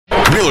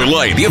Miller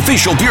Lite, the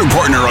official beer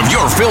partner of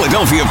your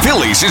Philadelphia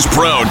Phillies, is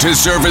proud to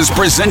serve as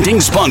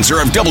presenting sponsor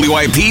of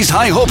WIP's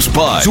High Hopes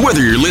Pod. So whether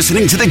you're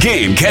listening to the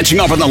game, catching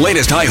up on the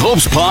latest High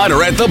Hopes Pod,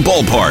 or at the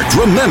ballpark,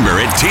 remember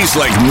it tastes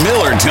like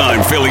Miller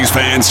time, Phillies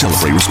fans.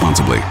 Celebrate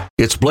responsibly.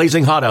 It's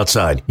blazing hot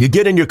outside. You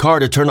get in your car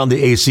to turn on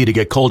the AC to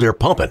get cold air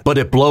pumping, but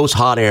it blows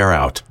hot air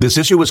out. This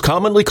issue is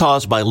commonly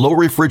caused by low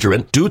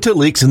refrigerant due to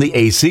leaks in the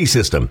AC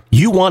system.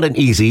 You want an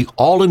easy,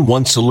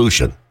 all-in-one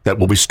solution that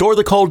will restore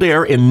the cold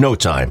air in no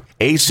time.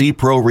 AC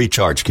Pro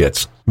Recharge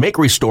Kits make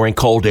restoring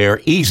cold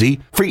air easy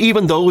for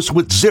even those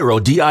with zero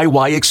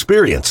DIY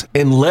experience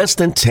in less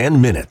than 10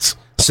 minutes.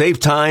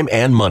 Save time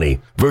and money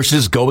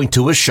versus going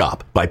to a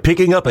shop by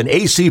picking up an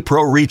AC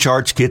Pro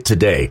Recharge Kit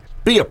today.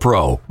 Be a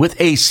pro with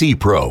AC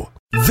Pro.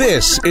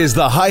 This is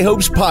the High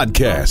Hopes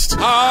Podcast.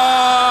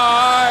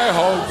 High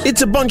Hopes.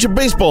 It's a bunch of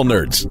baseball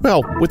nerds,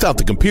 well, without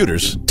the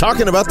computers,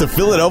 talking about the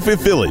Philadelphia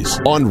Phillies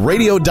on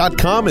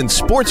radio.com and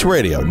Sports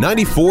Radio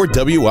 94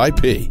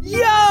 WIP.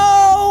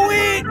 Yo,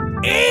 it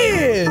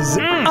is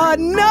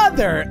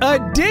another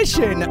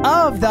edition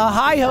of the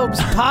High Hopes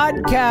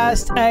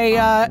Podcast.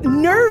 A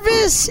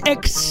nervous,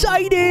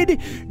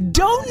 excited,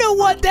 don't know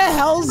what the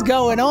hell's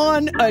going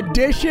on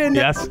edition.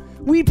 Yes.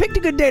 We picked a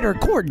good day to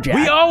record, Jack.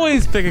 We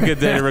always pick a good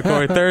day to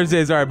record.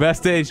 Thursdays are our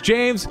best days.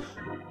 James,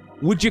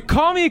 would you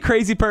call me a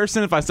crazy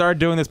person if I started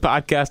doing this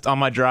podcast on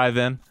my drive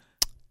in?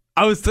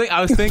 I was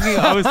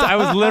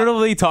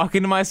literally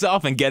talking to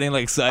myself and getting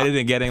like excited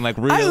and getting like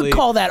really. I would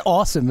call that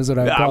awesome, is what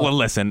I would call it. Well,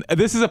 listen,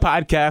 this is a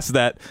podcast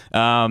that,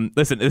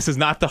 this is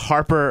not the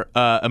Harper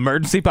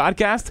emergency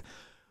podcast,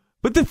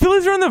 but the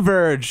Phillies are on the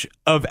verge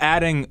of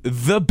adding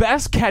the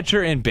best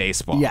catcher in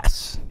baseball.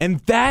 Yes. And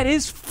that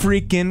is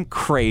freaking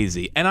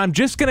crazy. And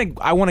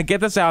I want to get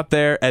this out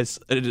there as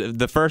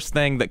the first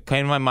thing that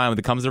came to my mind when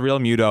it comes to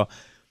Realmuto.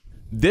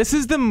 This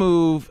is the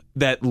move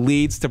that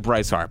leads to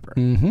Bryce Harper.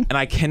 Mm-hmm. And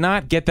I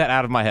cannot get that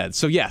out of my head.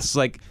 So, yes,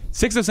 like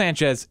Sixto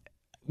Sanchez,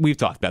 we've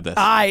talked about this.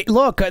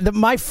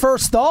 My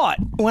first thought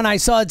when I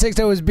saw that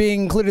Sixto was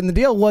being included in the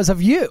deal was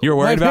of you. You're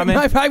worried about me?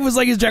 I was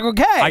like, is Jack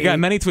okay? I got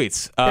many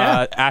tweets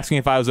asking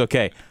if I was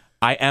okay.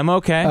 I am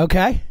okay.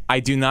 Okay.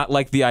 I do not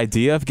like the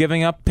idea of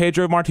giving up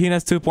Pedro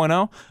Martinez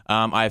 2.0.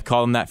 I've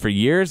called him that for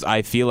years.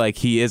 I feel like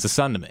he is a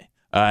son to me.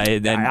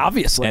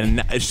 Obviously.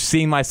 And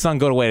seeing my son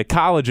go away to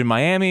college in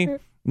Miami,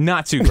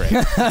 not too great.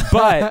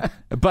 but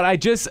I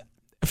just,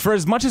 for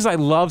as much as I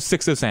love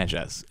Sixto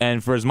Sanchez,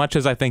 and for as much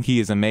as I think he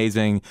is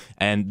amazing,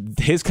 and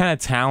his kind of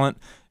talent,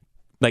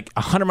 like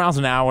 100 miles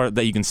an hour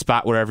that you can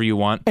spot wherever you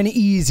want. And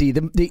easy,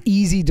 the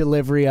easy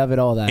delivery of it,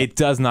 all that. It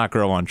does not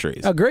grow on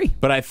trees. Agree.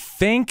 But I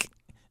think...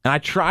 And I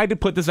tried to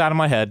put this out of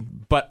my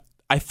head, but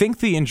I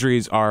think the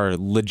injuries are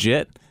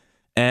legit,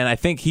 and I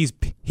think he's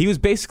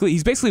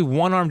basically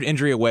one-armed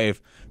injury away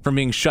from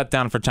being shut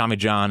down for Tommy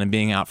John and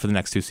being out for the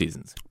next 2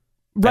 seasons.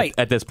 Right.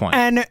 At this point.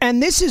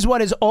 And this is what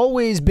has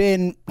always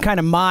been kind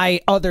of my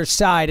other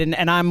side,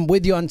 and I'm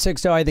with you on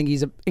Sixto. I think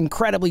he's an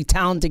incredibly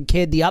talented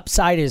kid. The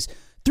upside is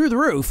through the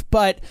roof,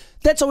 but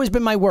that's always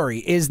been my worry,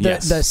 is the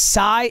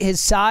size,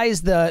 his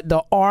size,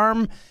 the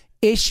arm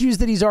issues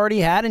that he's already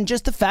had, and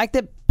just the fact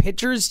that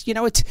pitchers,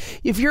 it's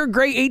if you're a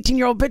great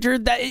 18-year-old pitcher,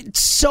 that it's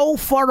so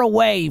far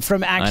away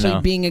from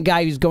actually being a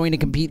guy who's going to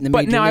compete in the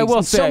major leagues. I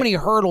will say, so many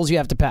hurdles you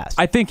have to pass.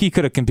 I think he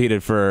could have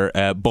competed for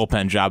a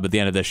bullpen job at the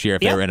end of this year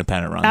if they were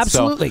independent runs.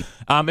 Absolutely.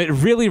 So, it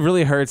really,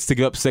 really hurts to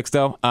give up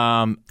Sixto.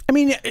 I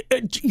mean,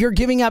 you're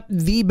giving up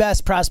the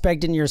best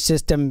prospect in your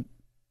system,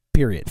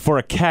 period. For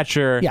a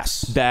catcher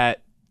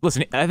that...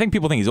 Listen, I think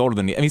people think he's older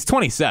than me. I mean, he's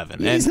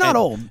 27. He's not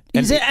old.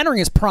 He's entering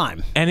his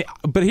prime.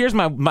 But here's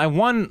my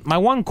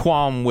one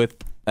qualm with...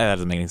 that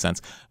doesn't make any sense.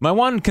 My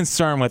one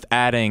concern with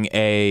adding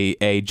a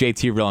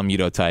JT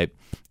Realmuto type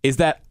is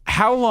that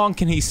how long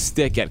can he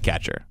stick at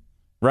catcher,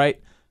 right?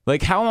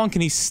 Like, how long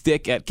can he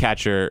stick at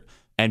catcher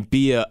and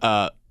be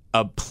a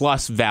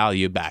plus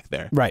value back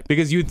there? Right.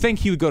 Because you'd think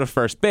he would go to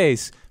first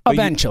base.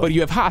 Eventually. But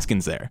you have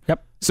Hoskins there.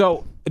 Yep.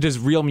 So does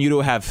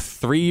Realmuto have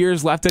 3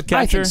 years left at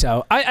catcher? I think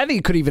so. I think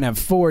he could even have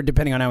 4,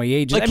 depending on how he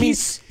ages. Like,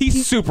 he's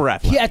super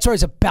athletic. That's what I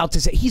was about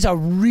to say. He's a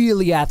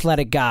really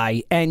athletic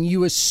guy, and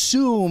you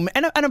assume,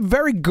 and a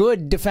very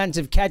good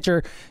defensive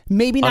catcher,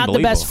 maybe not the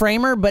best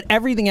framer, but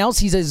everything else,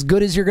 he's as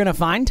good as you're going to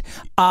find.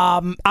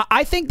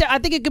 I think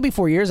it could be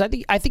 4 years. I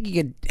think he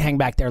could hang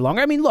back there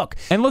longer. I mean, look,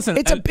 and listen,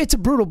 it's a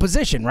brutal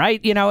position, right?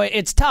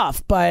 It's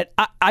tough, but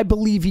I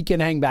believe he can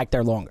hang back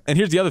there longer. And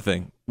here's the other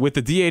thing. With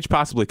the DH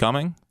possibly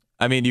coming,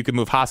 I mean, you could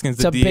move Hoskins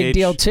to DH. It's a big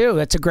deal, too.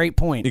 That's a great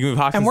point. You can move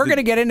Hoskins and we're going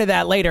to get into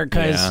that later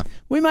because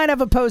we might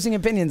have opposing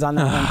opinions on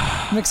that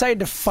one. I'm excited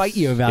to fight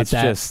you about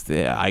that. It's just,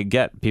 I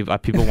get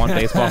people want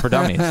baseball for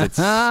dummies.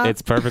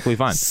 It's perfectly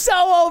fine.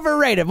 So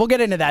overrated. We'll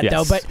get into that,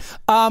 though. But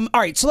all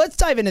right, so let's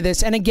dive into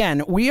this. And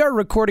again, we are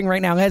recording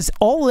right now as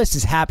all this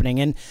is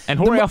happening. And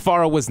Jorge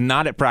Alfaro was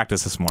not at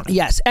practice this morning.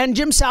 Yes, and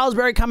Jim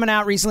Salisbury coming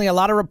out recently. A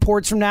lot of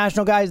reports from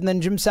national guys. And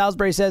then Jim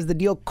Salisbury says the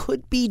deal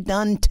could be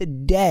done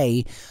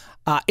today.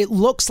 It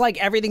looks like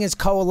everything is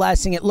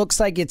coalescing. It looks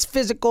like it's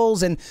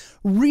physicals and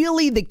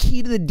really the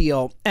key to the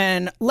deal.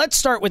 And let's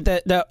start with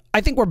the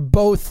I think we're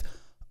both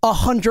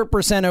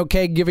 100%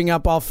 okay giving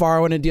up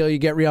Alfaro in a deal. You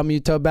get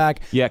Realmuto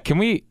back. Yeah, can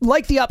we...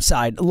 Like the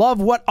upside. Love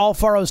what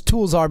Alfaro's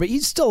tools are, but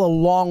he's still a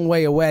long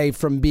way away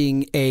from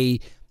being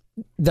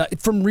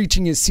from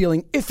reaching his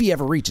ceiling if he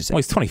ever reaches it. Well,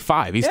 he's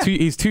 25.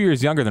 He's 2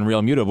 years younger than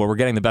Realmuto, but we're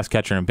getting the best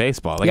catcher in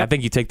baseball. Like I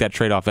think you take that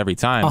trade-off every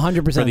time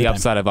 100% for the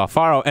upside of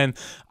Alfaro. And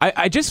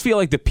I just feel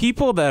like the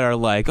people that are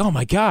like, oh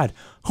my God,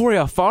 Jorge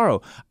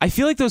Alfaro, I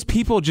feel like those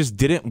people just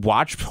didn't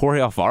watch Jorge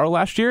Alfaro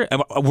last year.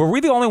 Were we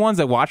the only ones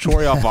that watched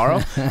Jorge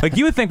Alfaro? Like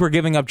you would think we're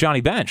giving up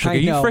Johnny Bench. Like, are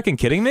you freaking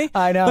kidding me?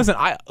 I know.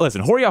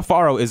 Listen, Jorge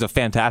Alfaro is a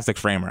fantastic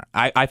framer.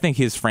 I think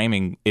his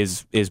framing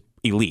is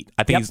elite.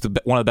 I think he's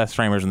one of the best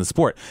framers in the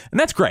sport. And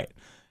that's great.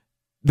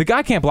 The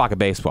guy can't block a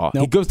baseball.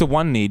 Nope. He goes to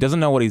one knee,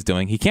 doesn't know what he's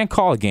doing. He can't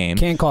call a game.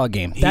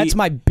 That's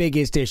my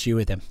biggest issue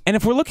with him. And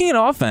if we're looking at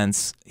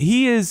offense,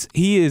 he is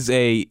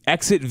a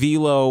exit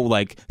velo,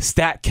 like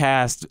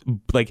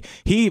StatCast, like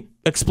he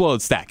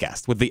explodes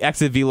StatCast with the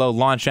exit velo,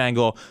 launch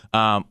angle,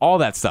 all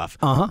that stuff.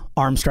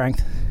 Arm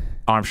strength.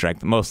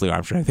 Mostly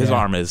arm strength. His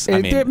arm is.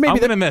 I'm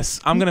gonna miss.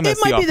 It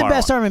might be the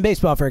best arm in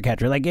baseball for a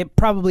catcher. Like it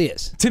probably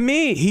is. To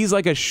me, he's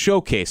like a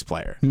showcase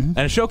player, and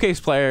a showcase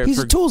player. He's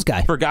a tools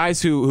guy for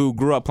guys who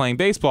grew up playing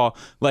baseball.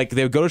 Like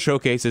they would go to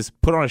showcases,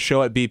 put on a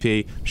show at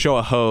BP, show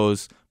a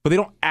hose, but they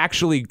don't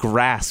actually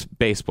grasp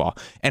baseball.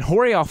 And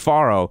Jorge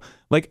Alfaro,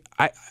 like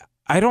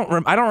I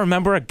don't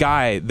remember a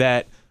guy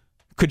that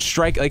could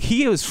strike. Like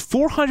he was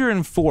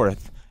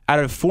 404th out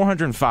of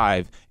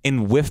 405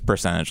 in whiff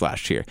percentage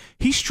last year.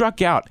 He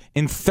struck out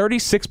in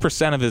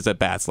 36% of his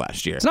at-bats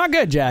last year. It's not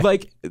good, Jack.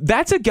 Like,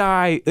 that's a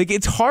guy, like,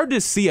 it's hard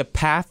to see a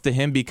path to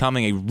him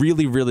becoming a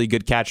really, really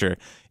good catcher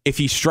if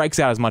he strikes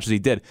out as much as he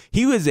did.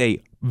 He was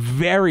a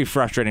very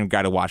frustrating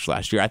guy to watch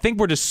last year. I think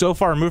we're just so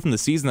far removed from the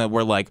season that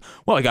we're like,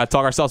 well, we got to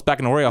talk ourselves back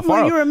into Jorge Alfaro.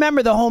 Well, you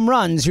remember the home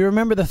runs. You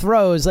remember the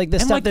throws, like the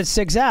stuff that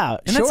sticks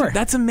out. And sure.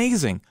 That's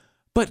amazing.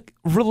 But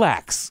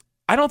relax.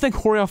 I don't think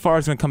Jorge Alfaro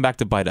is going to come back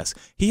to bite us.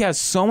 He has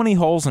so many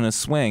holes in his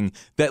swing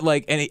that,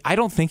 like, and I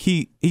don't think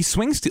he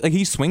swings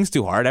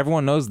too hard.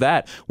 Everyone knows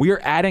that. We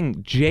are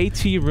adding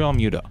JT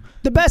Realmuto,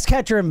 the best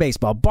catcher in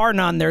baseball, bar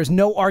none. There's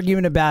no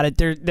argument about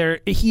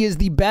it. He is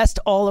the best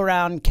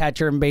all-around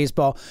catcher in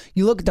baseball.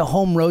 You look at the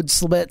home road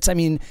splits. I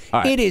mean,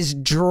 it is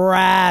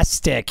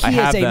drastic. He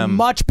is a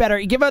much better.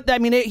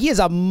 He is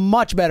a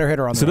much better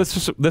hitter on the road.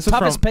 This is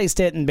toughest paced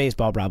hit in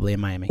baseball, probably in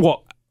Miami.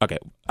 Well. Okay,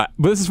 but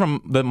this is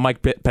from the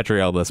Mike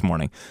Petriello this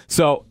morning.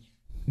 So,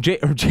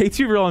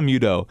 JT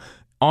Realmuto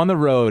on the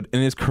road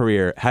in his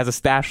career has a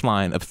stash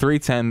line of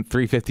 310,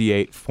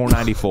 358,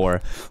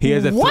 494. He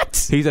has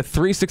he's a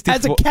 364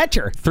 as a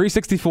catcher.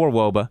 364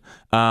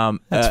 WOBA.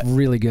 That's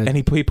really good. And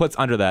he puts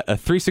under that a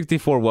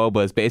 364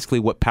 WOBA is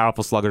basically what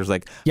powerful sluggers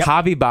like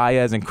Javi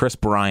Baez and Chris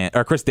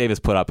Davis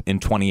put up in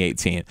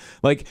 2018.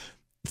 Like.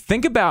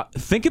 Think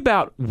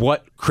about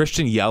what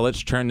Christian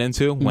Yelich turned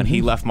into when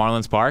he left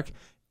Marlins Park.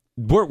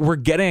 We're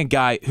getting a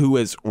guy who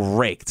is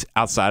raked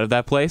outside of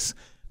that place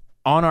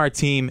on our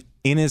team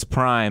in his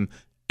prime,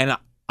 and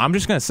I'm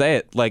just going to say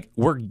it, like,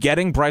 we're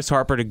getting Bryce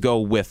Harper to go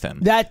with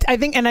him. I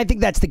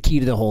think that's the key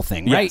to the whole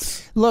thing, right?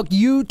 Yes. Look,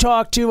 you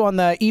talked to on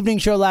the evening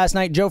show last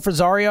night, Joe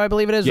Fazzario, I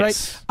believe it is,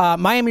 yes. right?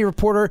 Miami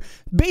reporter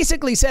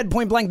basically said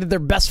point blank that they're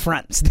best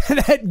friends.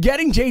 That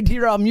getting JT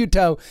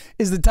Realmuto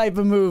is the type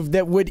of move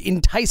that would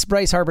entice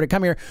Bryce Harper to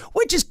come here,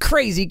 which is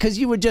crazy because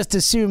you would just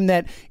assume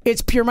that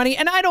it's pure money.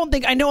 And I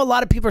know a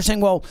lot of people are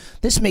saying, well,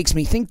 this makes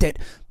me think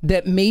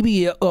that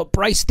maybe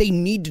Bryce, they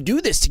need to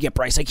do this to get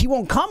Bryce. Like, he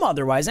won't come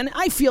otherwise. And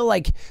I feel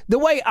like the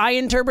way I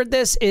interpret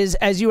this is,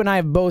 as you and I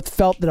have both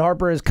felt that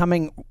Harper is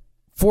coming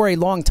for a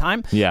long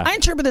time. Yeah. I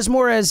interpret this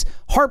more as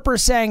Harper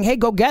saying, hey,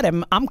 go get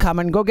him. I'm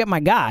coming. Go get my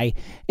guy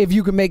if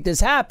you can make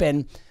this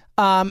happen.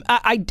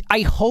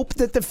 I hope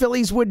that the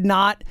Phillies would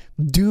not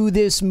do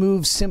this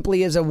move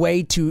simply as a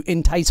way to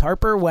entice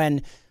Harper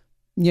when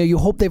you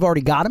hope they've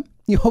already got him.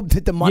 You hope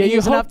that the money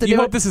is enough to do it.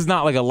 You hope this is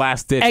not like a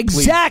last ditch.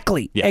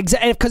 Exactly.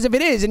 Exactly. Because if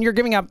it is, and you're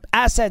giving up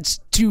assets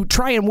to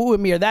try and woo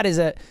him here, that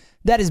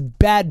is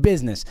bad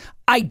business.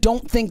 I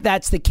don't think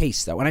that's the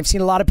case, though. And I've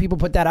seen a lot of people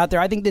put that out there.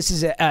 I think this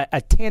is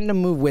a tandem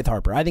move with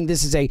Harper. I think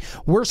this is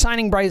we're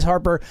signing Bryce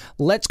Harper.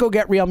 Let's go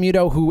get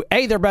Realmuto, who,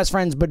 A, they're best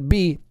friends, but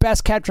B,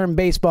 best catcher in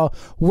baseball.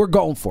 We're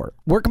going for it.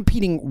 We're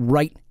competing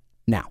right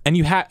now.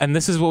 And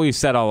this is what we've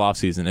said all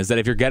offseason, is that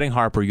if you're getting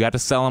Harper, you have to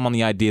sell him on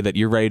the idea that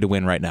you're ready to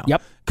win right now.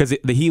 Yep. Because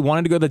he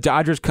wanted to go to the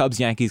Dodgers, Cubs,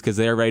 Yankees because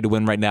they're ready to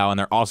win right now, and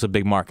they're also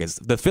big markets.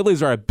 The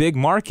Phillies are a big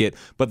market,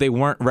 but they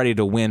weren't ready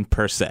to win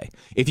per se.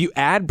 If you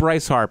add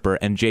Bryce Harper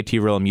and JT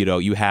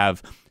Realmuto, you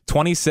have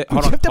 26. You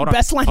have the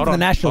best line in the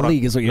National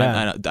League is what you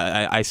have.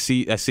 I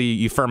see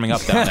you firming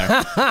up down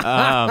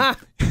there.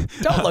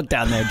 Don't look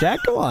down there, Jack.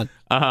 Go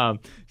on.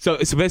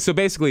 So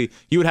basically,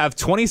 you would have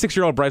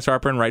 26-year-old Bryce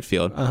Harper in right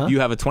field. You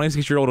have a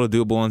 26-year-old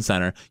Odubel in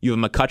center. You have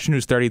McCutchen,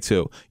 who's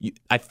 32.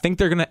 I think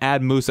they're going to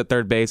add Moose at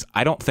third base.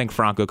 I don't think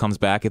Franco comes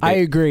back. I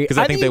agree. Because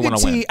I think they want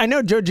to win. I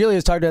know Joe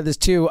Giglio's talked about this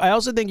too. I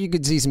also think you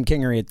could see some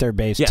Kingery at third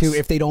base too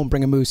if they don't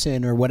bring a Moose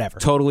in or whatever.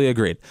 Totally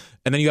agreed.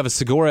 And then you have a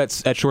Segura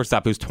at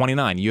shortstop who's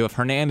 29. You have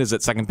Hernandez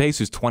at second base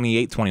who's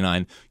 28,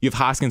 29. You have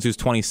Hoskins who's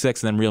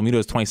 26, and then Realmuto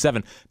is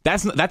 27.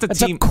 That's a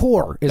team. A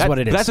core is what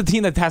it is. That's a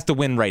team that has to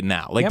win right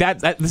now. Like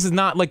that. This is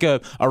not like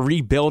a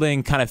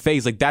rebuilding kind of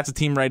phase. Like that's a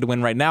team ready to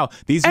win right now.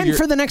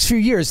 For the next few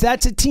years,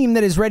 that's a team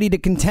that is ready to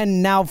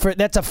contend now.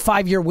 That's a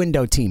 5-year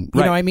window team.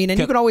 You know what I mean? And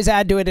you can always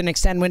add to it and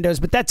extend windows,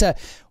 but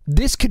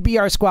this could be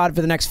our squad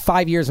for the next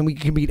 5 years, and we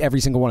can beat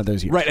every single one of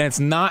those years. Right, and it's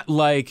not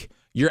like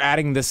you're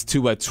adding this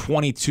to a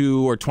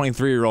 22 or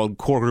 23-year-old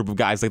core group of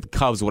guys like the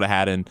Cubs would have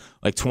had in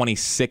like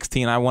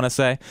 2016, I want to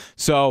say.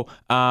 So,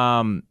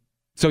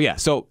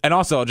 and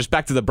also just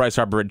back to the Bryce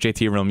Harper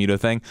JT Realmuto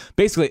thing.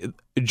 Basically,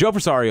 Joe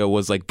Rosario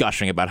was like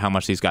gushing about how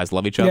much these guys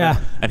love each other,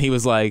 and he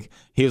was like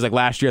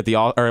last year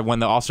at when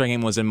the All-Star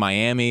game was in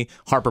Miami,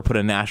 Harper put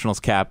a Nationals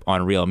cap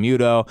on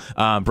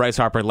Realmuto. Bryce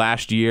Harper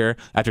last year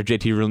after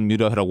JT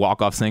Realmuto hit a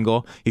walk-off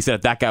single, he said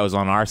if that guy was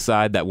on our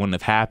side, that wouldn't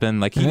have happened.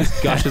 Like he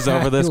just gushes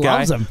over this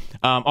guy. Loves him.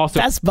 Also,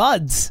 best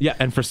buds. Yeah,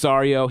 and for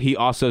Rosario, he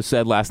also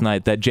said last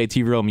night that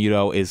JT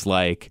Realmuto is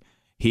like.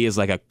 He is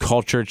like a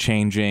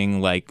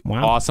culture-changing,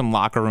 awesome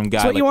locker room guy.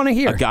 That's what you want to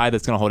hear. A guy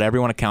that's going to hold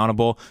everyone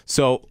accountable.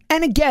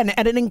 And again,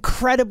 at an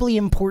incredibly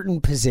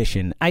important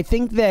position. I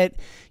think that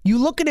you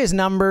look at his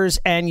numbers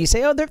and you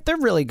say, oh, they're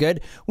really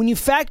good. When you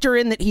factor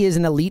in that he is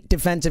an elite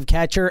defensive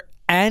catcher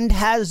and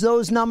has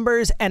those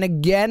numbers, and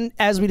again,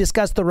 as we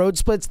discussed the road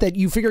splits, that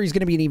you figure he's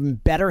going to be an even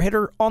better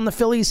hitter on the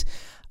Phillies.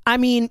 I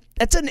mean,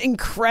 that's an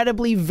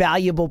incredibly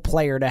valuable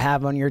player to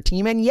have on your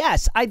team. And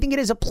yes, I think it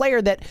is a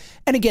player that,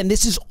 and again,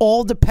 this is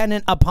all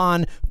dependent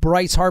upon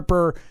Bryce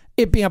Harper,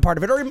 it being a part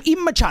of it, or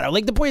even Machado.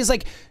 Like the point is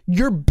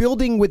you're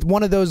building with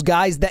one of those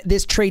guys that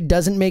this trade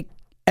doesn't make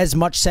as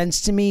much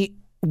sense to me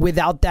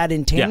without that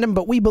in tandem,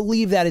 but we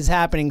believe that is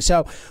happening.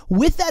 So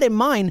with that in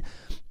mind,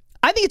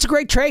 I think it's a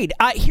great trade.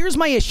 Here's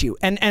my issue,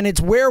 and it's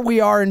where we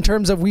are in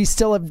terms of we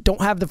still don't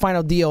have the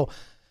final deal.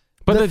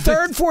 But the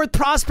third, fourth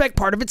prospect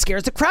part of it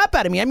scares the crap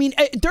out of me. I mean,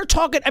 they're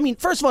talking. I mean,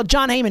 first of all,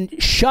 John Heyman,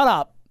 shut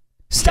up.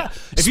 Stop.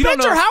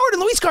 Spencer Howard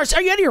and Luis Garcia,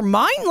 are you out of your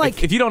mind?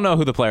 If you don't know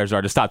who the players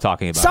are, just stop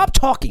talking about it. Stop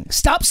talking.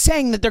 Stop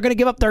saying that they're going to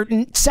give up their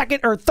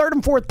second or third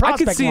and fourth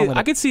prospect.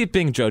 I could see it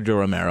being JoJo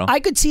Romero. I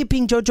could see it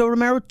being JoJo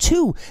Romero,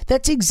 too.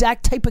 That's the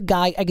exact type of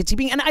guy I could see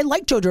being. And I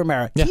like JoJo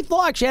Romero. Yeah. Keith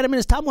Law actually had him in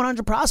his top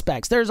 100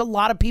 prospects. There's a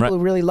lot of people who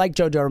really like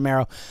JoJo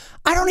Romero.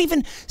 I don't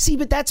even see,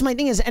 but that's my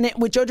thing is, and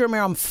with JoJo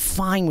Romero, I'm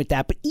fine with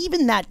that. But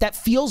even that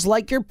feels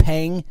like you're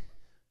paying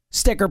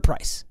sticker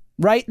price.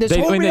 Right? This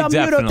whole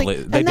Realmuto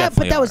thing. But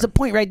that was the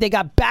point, right? They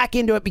got back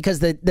into it because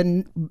the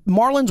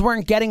Marlins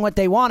weren't getting what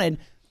they wanted.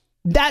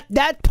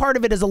 That part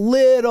of it is a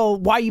little,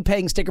 why are you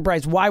paying sticker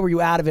price? Why were you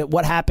out of it?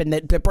 What happened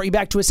that brought you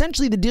back to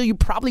essentially the deal you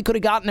probably could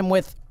have gotten him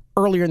with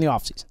earlier in the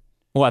offseason?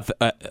 Well,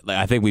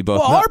 I think we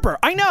both know. Harper.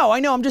 I know.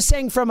 I'm just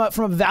saying from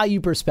a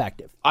value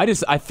perspective. I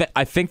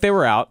think they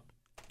were out.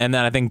 And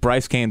then I think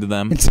Bryce came to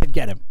them and said,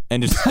 "Get him."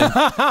 And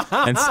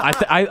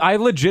I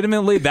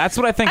legitimately, that's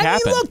what I think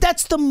happened. Look,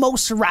 that's the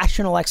most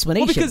rational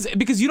explanation. Well,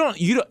 because you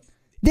don't.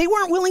 They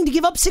weren't willing to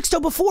give up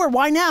Sixto before.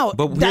 Why now?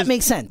 That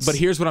makes sense. But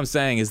here's what I'm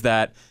saying is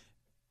that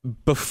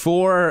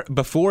before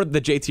the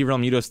JT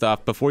Realmuto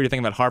stuff, before you're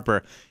thinking about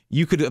Harper,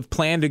 you could have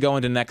planned to go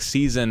into next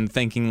season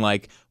thinking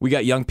like we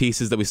got young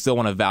pieces that we still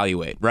want to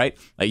evaluate, right?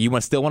 Like you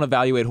still want to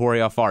evaluate Jorge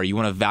Alfaro, you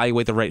want to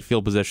evaluate the right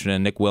field position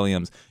in Nick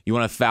Williams, you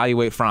want to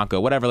evaluate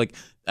Franco, whatever. Like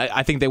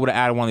I think they would have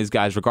added one of these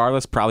guys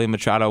regardless, probably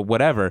Machado,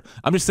 whatever.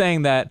 I'm just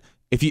saying that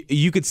if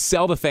you could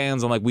sell the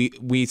fans on like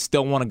we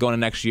still want to go into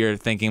next year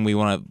thinking we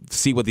want to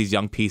see what these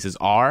young pieces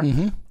are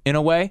in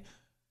a way.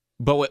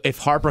 But if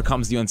Harper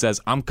comes to you and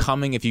says, "I'm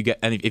coming," if you get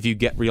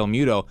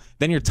Realmuto,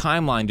 then your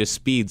timeline just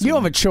speeds. You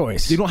don't have a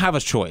choice. You don't have a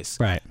choice,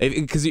 right?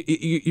 Because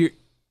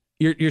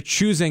you're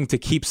choosing to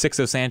keep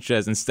Sixto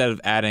Sanchez instead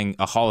of adding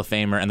a Hall of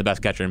Famer and the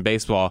best catcher in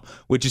baseball,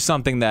 which is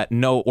something that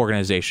no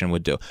organization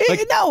would do.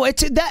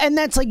 And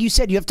that's like you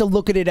said. You have to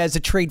look at it as a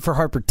trade for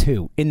Harper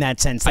too. In that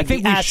sense, I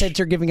think the assets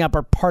you're giving up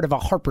are part of a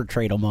Harper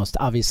trade, almost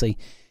obviously.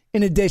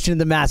 In addition to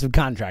the massive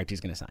contract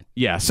he's going to sign.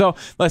 Yeah. So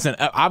listen,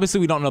 obviously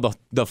we don't know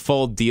the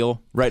full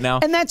deal right now,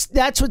 and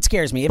that's what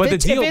scares me. If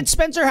it's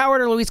Spencer Howard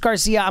or Luis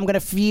Garcia, I'm going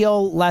to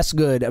feel less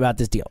good about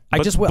this deal. I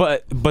just will.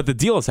 But the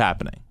deal is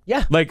happening.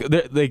 Yeah. Like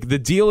the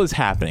deal is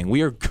happening.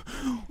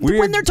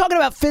 When they're talking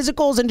about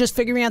physicals and just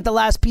figuring out the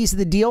last piece of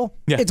the deal,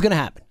 it's going to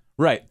happen.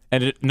 Right,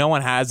 and no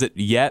one has it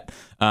yet.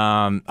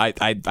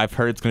 I've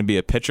heard it's going to be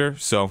a pitcher,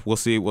 so we'll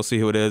see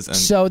who it is. And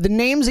so the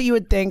names that you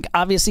would think,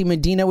 obviously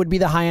Medina would be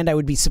the high end. I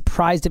would be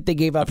surprised if they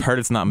gave up. I've heard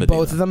it's not Medina.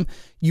 Both of them.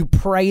 You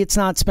pray it's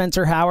not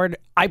Spencer Howard.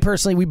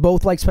 We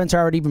both like Spencer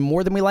Howard even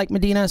more than we like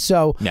Medina.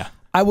 So yeah.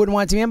 I wouldn't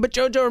want to be him, but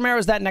JoJo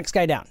Romero's that next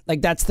guy down.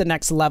 Like, that's the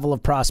next level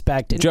of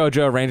prospect. And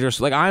JoJo, Rangers,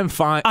 like, I'm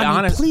fine.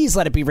 I mean, please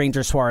let it be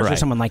Ranger Suarez or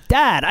someone like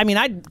that. I mean,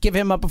 I'd give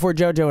him up before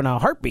JoJo in a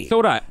heartbeat.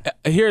 So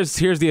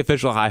here's the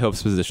official high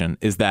hopes position,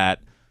 is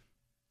that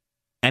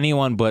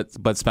anyone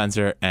but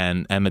Spencer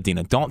and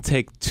Medina, don't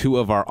take two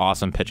of our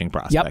awesome pitching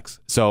prospects.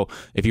 Yep. So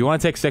if you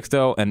want to take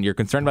Sixto and you're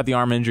concerned about the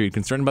arm injury, you're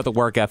concerned about the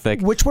work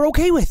ethic. Which we're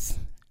okay with.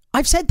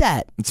 I've said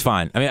that. It's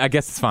fine. I mean, I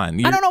guess it's fine.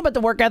 I don't know about the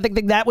work ethic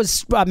thing. That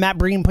was Matt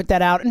Breen put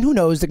that out, and who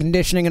knows, the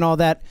conditioning and all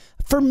that.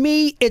 For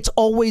me, it's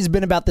always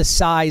been about the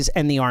size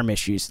and the arm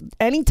issues.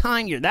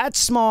 Anytime you're that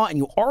small and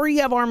you already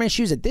have arm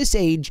issues at this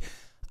age,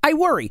 I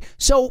worry.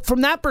 So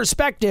from that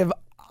perspective,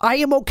 I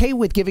am okay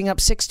with giving up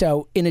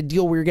Sixto in a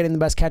deal where you're getting the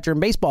best catcher in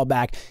baseball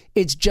back.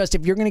 It's just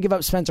if you're going to give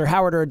up Spencer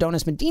Howard or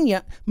Adonis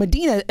Medina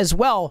as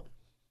well,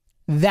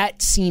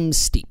 that seems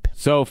steep.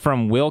 So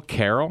from Will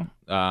Carroll,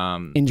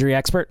 injury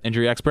expert,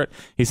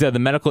 he said the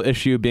medical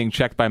issue being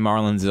checked by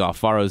Marlins is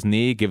Alfaro's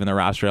knee, given the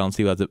roster and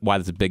see why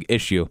that's a big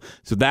issue.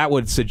 So that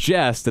would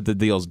suggest that the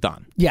deal's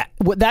done. Yeah,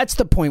 well, that's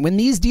the point. When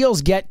these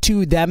deals get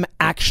to them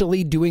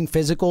actually doing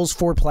physicals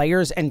for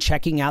players and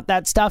checking out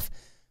that stuff,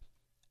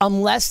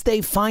 unless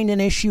they find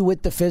an issue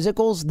with the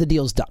physicals, the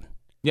deal's done.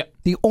 Yeah.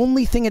 The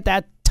only thing at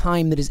that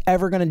time that is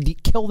ever going to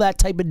kill that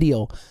type of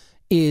deal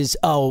is,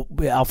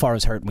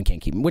 Alfaro's hurt and we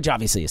can't keep him, which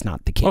obviously is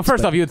not the case. Well,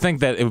 first off, you would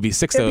think that it would be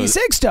Sixto. It'd be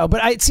Sixto,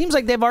 but it seems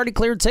like they've already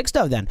cleared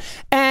Sixto then.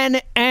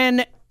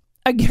 And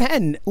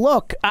again,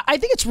 look, I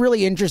think it's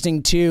really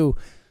interesting, too,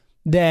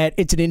 that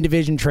it's an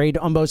in-division trade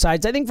on both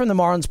sides. I think from the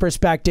Marlins'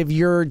 perspective,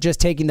 you're just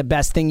taking the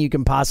best thing you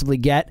can possibly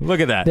get. Look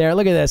at that. There,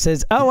 look at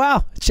this. Oh,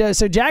 wow.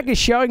 So Jack is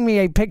showing me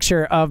a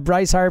picture of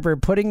Bryce Harper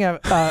putting a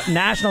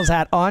Nationals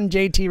hat on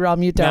JT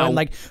Realmuto and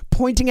like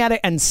pointing at it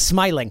and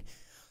smiling.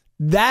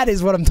 That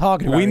is what I'm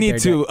talking about. We need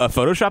to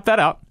Photoshop that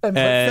out and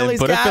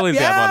put a Phillies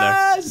cap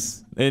on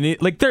there. And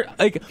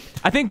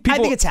I think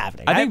it's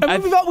happening.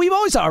 We've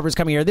always saw Harper's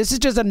coming here. This is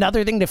just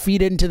another thing to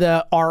feed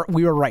into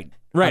we were right.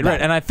 Right.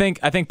 And I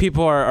think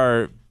people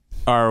are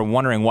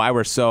wondering why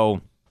we're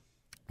so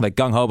like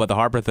gung ho about the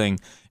Harper thing.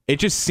 It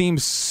just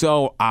seems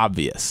so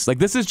obvious. Like,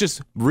 this is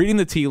just reading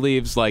the tea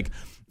leaves. Like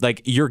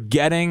you're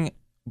getting.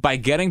 By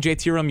getting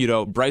JT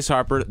Realmuto, Bryce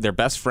Harper, they're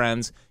best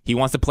friends. He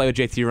wants to play with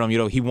JT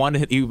Realmuto.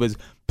 He was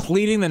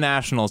pleading the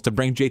Nationals to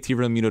bring JT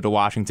Realmuto to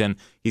Washington.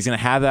 He's going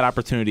to have that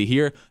opportunity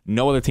here.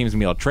 No other team's going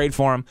to be able to trade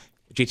for him.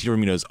 JT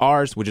Realmuto is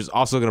ours, which is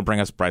also going to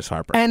bring us Bryce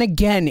Harper. And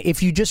again,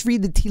 if you just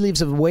read the tea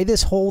leaves of the way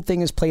this whole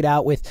thing is played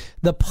out with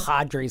the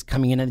Padres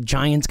coming in and the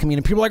Giants coming in,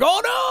 and people are like,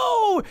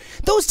 oh no,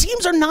 those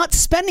teams are not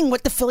spending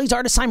what the Phillies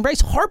are to sign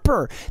Bryce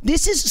Harper.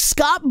 This is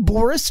Scott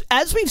Boras,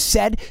 as we've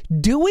said,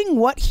 doing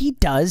what he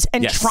does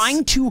and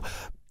trying to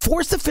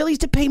force the Phillies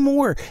to pay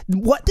more.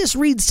 What this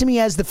reads to me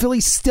as the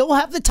Phillies still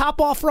have the top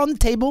offer on the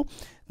table.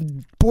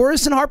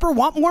 Boras and Harper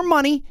want more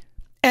money.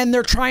 And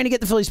they're trying to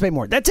get the Phillies to pay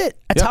more. That's it.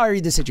 That's how I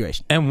read the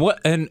situation.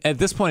 And at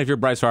this point, if you're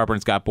Bryce Harper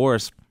and Scott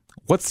Boras,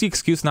 what's the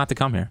excuse not to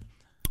come here?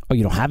 Oh,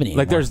 you don't have any.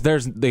 Like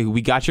anymore.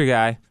 We got your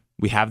guy.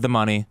 We have the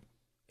money.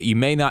 You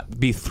may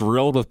not be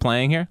thrilled with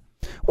playing here.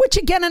 Which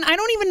again, and I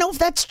don't even know if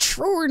that's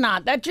true or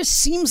not. That just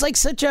seems like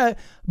such a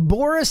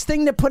Boras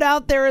thing to put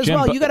out there as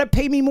well. You got to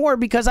pay me more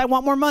because I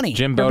want more money.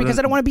 Because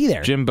I don't want to be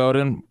there. Jim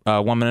Bowden,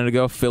 1 minute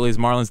ago, Phillies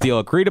Marlins deal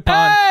agreed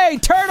upon. Hey,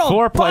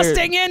 Turtle,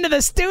 busting into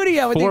the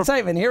studio with the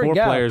excitement. Here we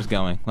go. 4 players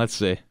going. Let's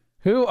see.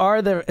 Who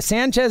are the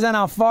Sanchez and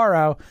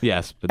Alfaro?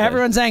 Yes.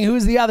 Everyone's saying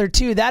who's the other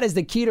two. That is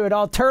the key to it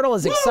all. Turtle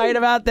is excited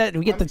about that.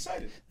 I'm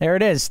excited. There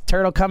it is.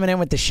 Turtle coming in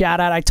with the shout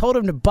out. I told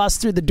him to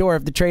bust through the door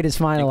if the trade is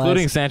finalized.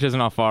 Including Sanchez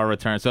and Alfaro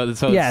return.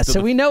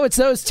 So we know it's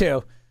those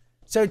two.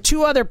 So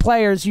 2 other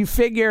players, you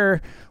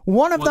figure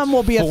one of them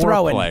will be a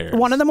throw-in.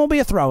 One of them will be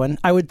a throw-in,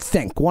 I would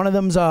think. One of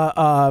them's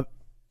a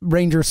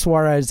Ranger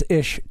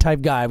Suarez-ish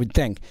type guy, I would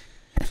think.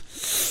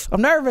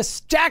 I'm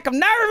nervous, Jack. I'm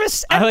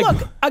nervous. And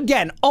look,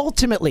 again,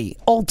 ultimately,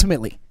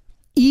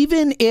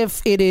 even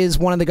if it is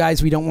one of the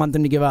guys we don't want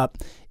them to give up,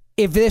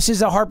 if this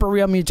is a Harper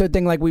Realmuto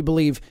thing like we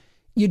believe,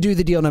 you do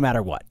the deal no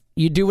matter what.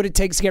 You do what it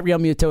takes to get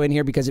Realmuto in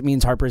here because it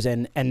means Harper's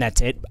in, and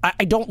that's it.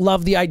 I don't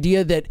love the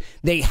idea that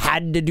they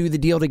had to do the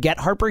deal to get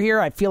Harper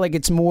here. I feel like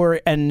it's more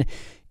an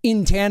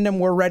in tandem,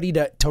 we're ready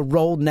to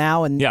roll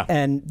now,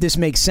 and this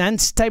makes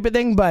sense type of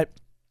thing, but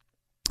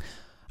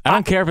I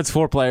don't care if it's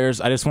 4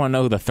 players. I just want to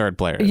know who the third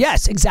player is.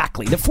 Yes,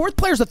 exactly. The 4th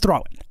player's a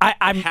throw-in.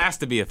 It has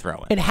to be a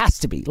throw-in. It has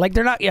to be. Like,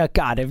 they're not,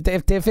 God,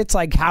 if it's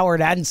like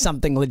Howard and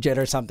something legit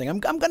or something, I'm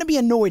going to be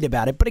annoyed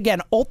about it. But again,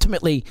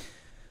 ultimately,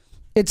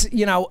 it's,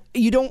 you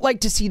don't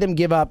like to see them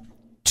give up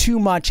too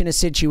much in a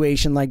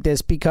situation like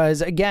this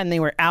because, again,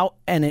 they were out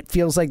and it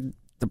feels like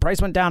the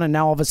price went down and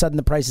now all of a sudden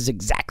the price is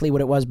exactly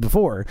what it was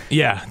before.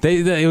 Yeah,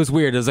 it was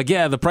weird. It was like,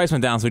 the price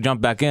went down, so we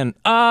jumped back in.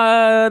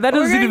 That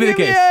doesn't seem to be the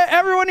case.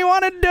 Everyone you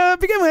wanted to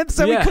begin with,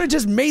 so we could have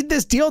just made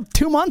this deal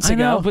 2 months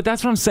ago. I know, but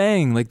that's what I'm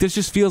saying. Like, this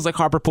just feels like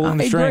Harper pulling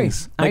the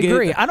strings. I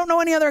agree. I don't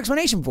know any other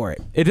explanation for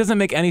it. It doesn't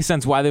make any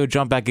sense why they would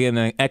jump back in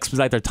and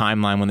expedite their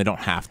timeline when they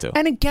don't have to.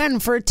 And again,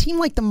 for a team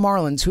like the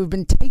Marlins, who have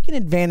been taken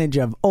advantage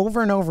of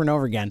over and over and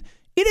over again,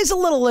 it is a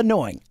little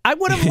annoying. I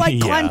would have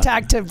liked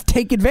Clentac to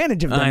take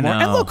advantage of them more.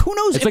 And look, who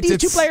knows, if these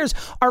two players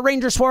are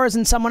Ranger Suarez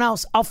and someone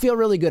else, I'll feel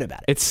really good about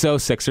it. It's so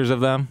Sixers of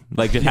them,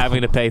 like just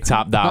having to pay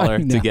top dollar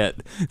to get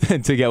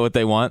what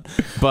they want.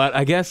 But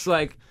I guess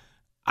like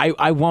I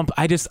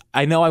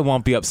know I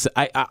won't be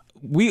upset.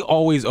 We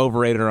always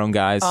overrate our own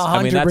guys. 100%.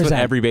 I mean, that's what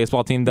every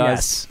baseball team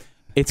does. Yes.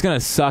 It's gonna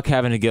suck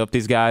having to give up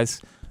these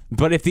guys.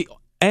 But if the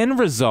end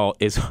result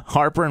is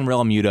Harper and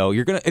Realmuto,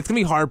 it's gonna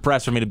be hard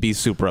pressed for me to be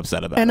super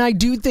upset about it. And I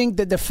do think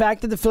that the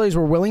fact that the Phillies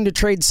were willing to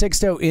trade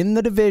Sixto in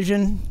the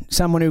division,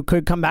 someone who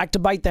could come back to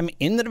bite them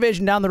in the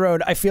division down the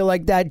road, I feel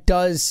like that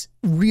does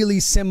really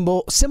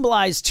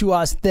symbolize to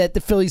us that the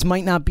Phillies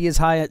might not be as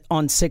high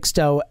on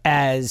Sixto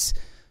as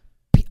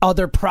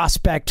other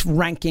prospect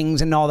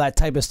rankings and all that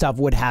type of stuff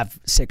would have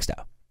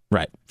Sixto.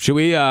 Right. Should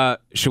we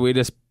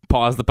just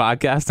pause the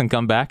podcast and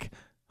come back?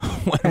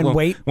 And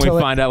wait when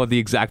we find out what the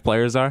exact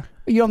players are.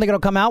 You don't think it'll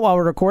come out while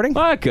we're recording?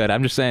 Well, I could.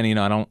 I'm just saying,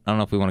 I don't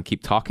know if we want to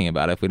keep talking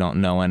about it if we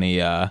don't know any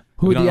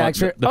who the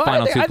extra the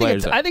final two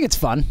players. I think it's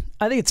fun.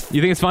 You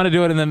think it's fun to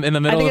do it in the middle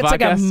of the podcast? I think it's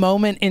like a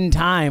moment in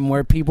time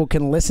where people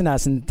can listen to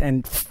us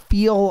and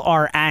feel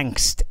our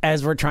angst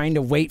as we're trying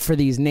to wait for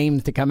these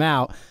names to come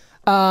out.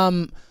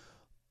 All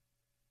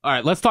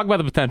right, let's talk about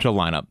the potential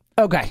lineup.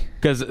 Okay.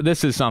 Because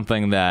this is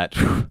something that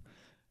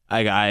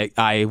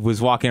I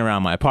was walking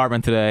around my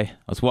apartment today.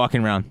 I was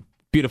walking around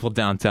beautiful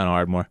downtown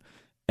Ardmore,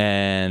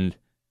 and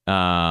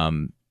I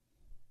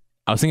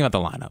was thinking about the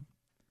lineup.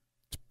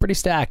 It's pretty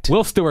stacked.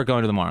 Will Stewart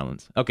going to the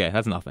Marlins. Okay,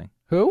 that's nothing.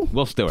 Who?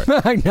 Will Stewart.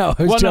 I know.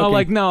 I was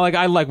joking.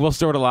 I like Will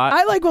Stewart a lot.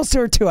 I like Will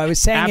Stewart too. I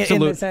was saying it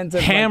in the sense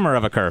of hammer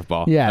of a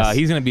curveball. Yes.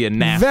 He's going to be a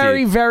nasty.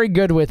 Very, very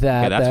good with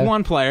that. Okay, that's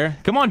one player.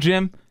 Come on,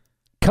 Jim.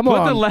 Come on.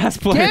 Put the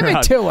last player out. Give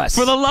it to us.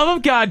 For the love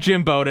of God,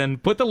 Jim Bowden,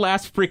 put the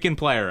last freaking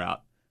player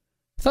out.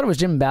 I thought it was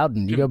Jim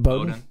Bowden. You go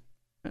Bowden?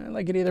 I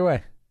like it either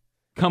way.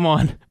 Come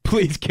on.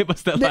 Please give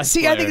us that last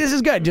player. I think this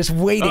is good. Just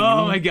waiting.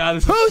 Oh, my God.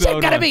 This Who's is so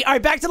it going to be? All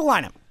right, back to the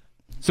lineup.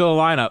 So the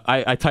lineup,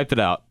 I typed it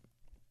out.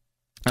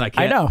 And I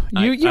can't.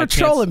 I know. You're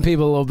trolling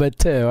people a little bit,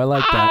 too. I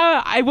like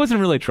that. I wasn't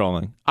really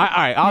trolling. All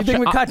right. You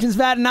think McCutcheon's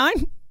batting 9?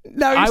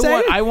 No, you're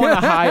saying? I want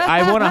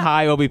a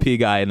high OBP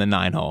guy in the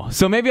 9 hole.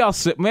 So maybe I'll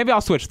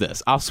switch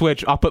this. I'll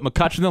put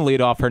McCutcheon in the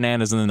leadoff,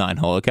 Hernandez in the 9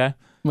 hole. Okay.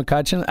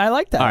 McCutcheon, I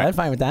like that. Right. I'm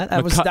fine with that.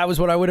 That was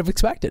what I would have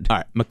expected. All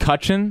right,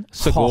 McCutcheon,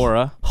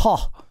 Segura,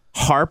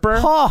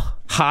 Harper,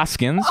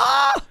 Hoskins,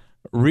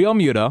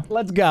 Realmuto.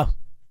 Let's go.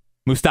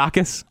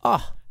 Moustakas,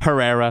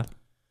 Herrera,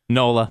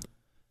 Nola,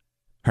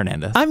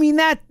 Hernandez. I mean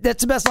that's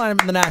the best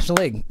lineup in the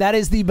National League. That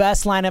is the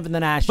best lineup in the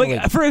National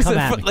League. For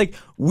instance,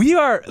 we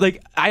are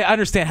I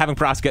understand having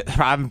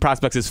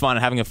prospects is fun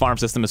and having a farm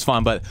system is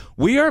fun, but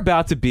we are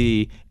about to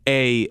be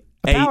a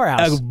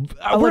powerhouse.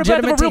 We're about to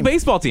have a real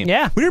baseball team.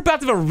 Yeah. We're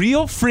about to have a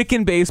real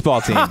freaking baseball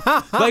team.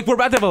 We're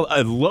about to have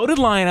a loaded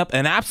lineup,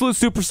 an absolute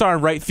superstar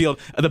in right field,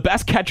 the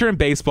best catcher in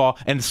baseball,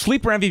 and a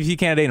sleeper MVP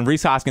candidate in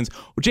Rhys Hoskins.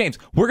 James,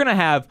 we're going to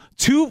have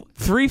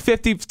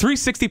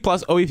 360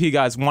 plus OVP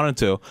guys, 1 and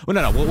 2. Well,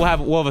 no. We'll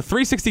have a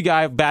 360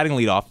 guy batting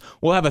leadoff.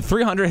 We'll have a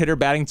 300 hitter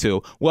batting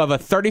 2. We'll have a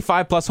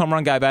 35 plus home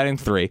run guy batting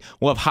 3.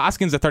 We'll have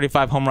Hoskins, a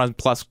 35 home run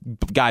plus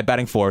guy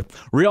batting 4th.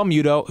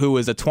 Realmuto, who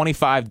is a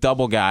 25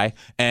 double guy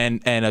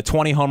and a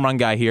 20 home run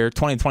guy here,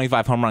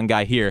 25 home run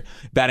guy here,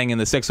 batting in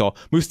the 6 hole.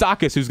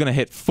 Moustakas, who's going to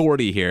hit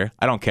 40 here.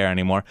 I don't care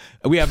anymore.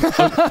 We have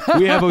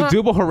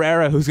Odubel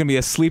Herrera, who's going to be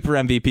a sleeper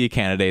MVP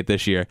candidate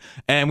this year,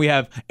 and we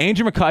have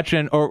Andrew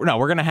McCutcheon.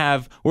 We're going to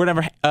have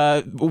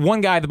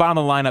one guy at the bottom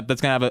of the lineup that's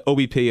going to have an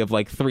OBP of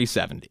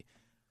 370.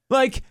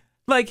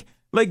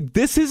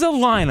 This is a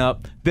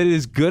lineup that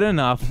is good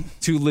enough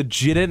to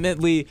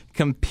legitimately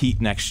compete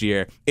next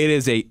year.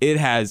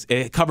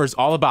 It covers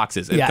all the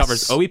boxes. It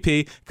covers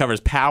OEP, covers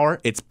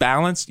power, it's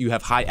balanced. You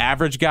have high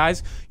average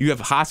guys. You have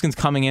Hoskins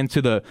coming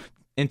into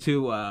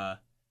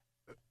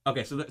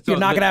okay, so you're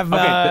not gonna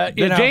have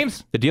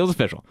James. The deal's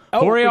official.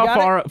 Jorge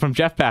Alfaro from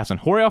Jeff Passan.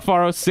 Jorge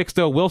Alfaro,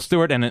 Sixto, Will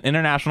Stewart, and an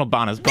international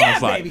bonus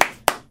slide. Baby.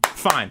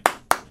 Fine,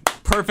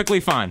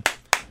 perfectly fine.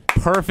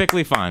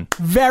 Perfectly fine.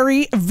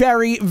 Very,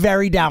 very,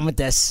 very down with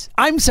this.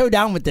 I'm so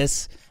down with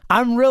this.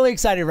 I'm really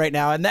excited right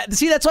now. And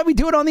that's why we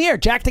do it on the air,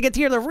 Jack, to get to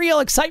hear the real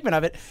excitement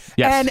of it.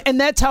 Yes. And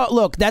that's how it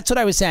looked. That's what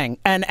I was saying.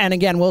 And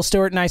again, Will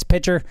Stewart, nice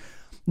pitcher.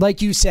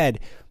 Like you said,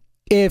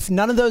 if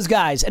none of those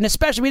guys, and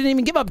especially we didn't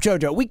even give up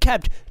JoJo. We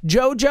kept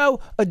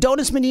JoJo,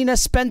 Adonis Medina,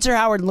 Spencer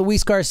Howard, and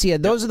Luis Garcia.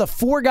 Those are the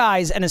 4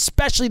 guys, and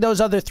especially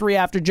those other 3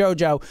 after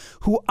JoJo,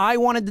 who I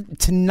wanted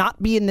to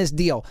not be in this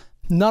deal.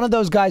 None of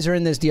those guys are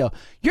in this deal.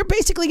 You're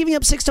basically giving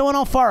up Sixto and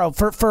Alfaro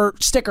for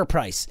sticker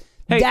price.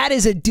 Hey. That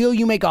is a deal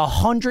you make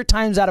 100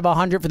 times out of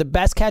 100 for the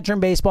best catcher in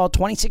baseball,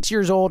 26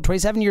 years old,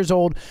 27 years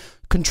old,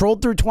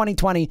 controlled through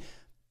 2020.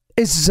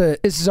 This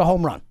is a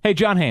home run. Hey,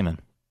 John Heyman.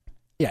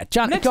 Yeah,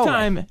 John.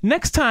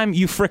 Next time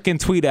you frickin'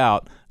 tweet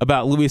out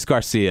about Luis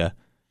Garcia,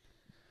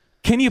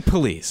 Can you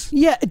please?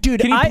 Yeah,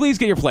 dude. Can you please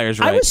get your players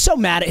right? I was so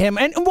mad at him.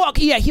 And, well,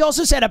 yeah, he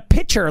also said a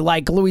pitcher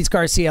like Luis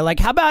Garcia. Like,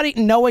 how about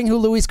knowing who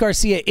Luis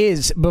Garcia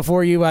is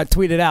before you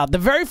tweet it out? The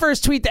very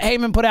first tweet that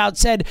Heyman put out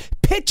said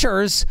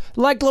pitchers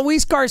like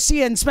Luis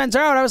Garcia and Spencer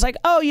Howard. I was like,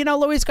 oh,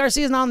 Luis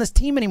Garcia's not on this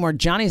team anymore.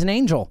 Johnny's an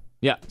angel.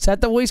 Yeah. Is that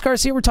the Luis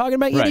Garcia we're talking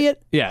about, you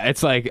idiot? Yeah,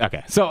 it's like,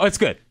 okay. So it's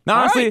good. Now,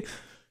 honestly, right.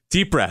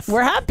 Deep breath.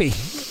 We're happy.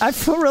 I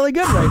feel really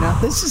good right now.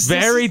 This is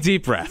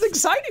deep breath. It's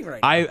exciting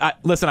right now.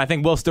 Listen, I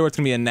think Will Stewart's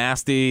going to be a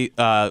nasty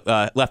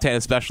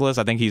left-handed specialist.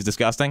 I think he's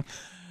disgusting.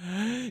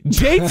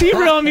 JT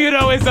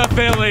Realmuto is a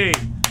Philly.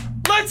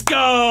 Let's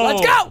go.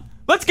 Let's go.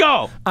 Let's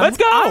go. Let's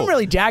go. I'm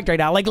really jacked right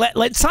now. Like,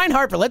 let's sign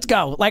Harper. Let's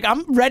go. Like,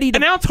 I'm ready to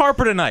announce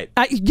Harper tonight.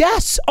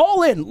 Yes,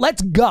 all in.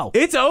 Let's go.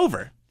 It's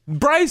over.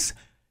 Bryce,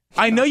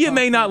 I know you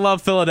may not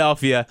love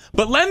Philadelphia,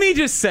 but let me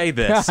just say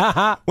this.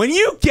 When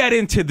you get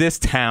into this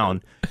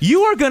town,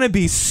 you are going to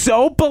be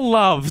so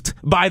beloved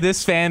by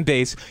this fan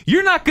base,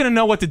 you're not going to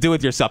know what to do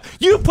with yourself.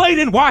 You played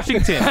in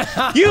Washington.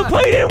 You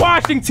played in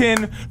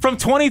Washington from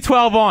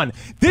 2012 on.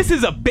 This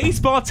is a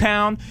baseball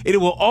town. It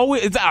will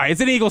always,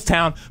 it's an Eagles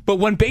town, but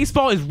when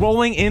baseball is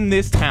rolling in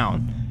this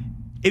town,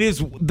 it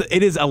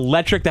is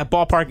electric. That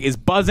ballpark is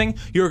buzzing.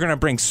 You're going to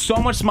bring so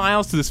much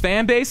smiles to this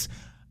fan base.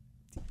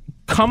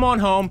 Come on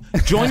home.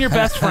 Join your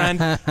best friend.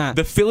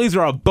 The Phillies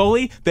are a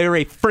bully. They're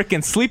a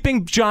freaking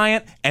sleeping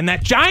giant, and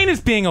that giant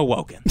is being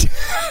awoken.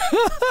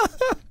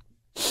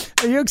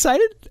 Are you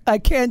excited? I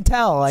can't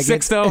tell. Like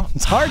Sixto.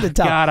 It's hard to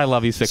tell. God, I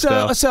love you,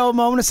 Sixto. So a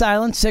moment of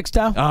silence,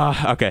 Sixto.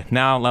 Okay,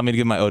 now let me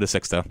give my ode to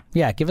Sixto.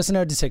 Yeah, give us an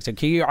ode to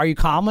Sixto. Are you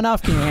calm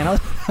enough? Can you handle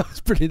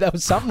it? That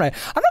was something. Right?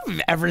 I don't know if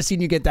I've ever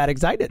seen you get that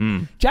excited.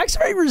 Jack's a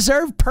very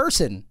reserved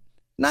person.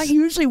 Not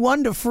usually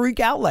one to freak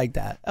out like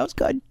that. That was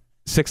good.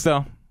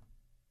 Sixto.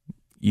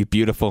 You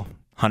beautiful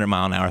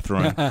 100-mile-an-hour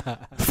throwing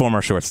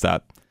former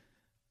shortstop.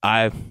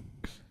 I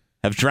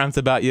have dreamt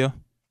about you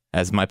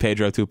as my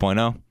Pedro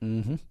 2.0.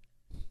 Mm-hmm.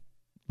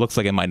 Looks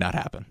like it might not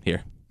happen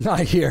here. Not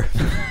here.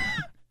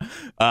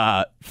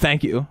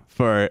 Thank you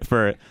for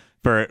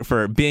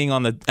being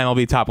on the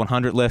MLB Top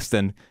 100 list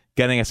and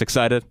getting us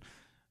excited.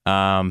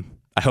 I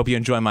hope you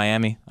enjoy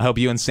Miami. I hope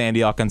you and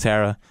Sandy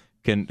Alcantara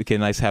can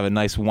have a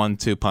nice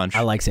 1-2 punch.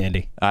 I like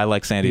Sandy. I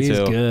like Sandy too.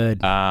 He's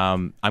good.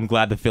 I'm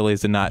glad the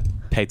Phillies did not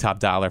pay top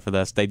dollar for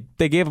this. They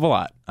gave up a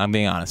lot. I'm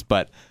being honest,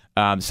 but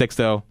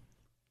Sixto,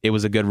 it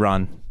was a good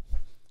run.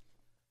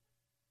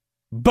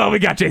 But we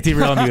got JT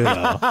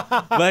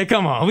Realmuto. Like,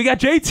 come on, we got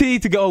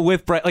JT to go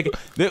with Bryce. Like,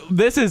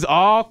 this is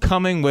all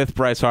coming with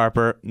Bryce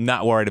Harper.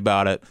 Not worried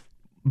about it.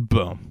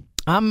 Boom.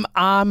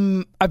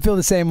 I feel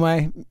the same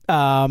way.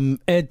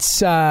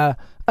 It's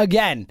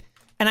again.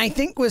 And I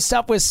think with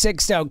stuff with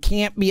Sixto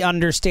can't be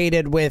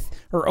understated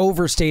or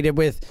overstated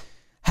with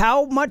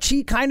how much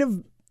he kind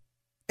of,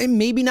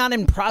 maybe not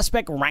in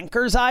prospect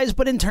rankers' eyes,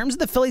 but in terms of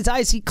the Phillies'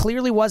 eyes, he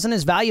clearly wasn't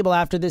as valuable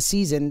after this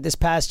season, this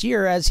past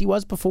year, as he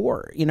was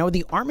before.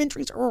 The arm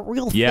injuries are a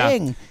real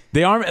thing.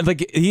 The arm,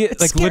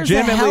 it scares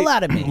the hell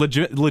out of me.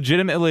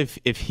 Legitimately,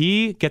 if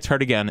he gets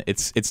hurt again,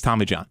 it's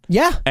Tommy John.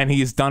 Yeah, and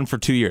he's done for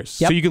 2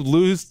 years. Yep. So you could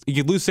lose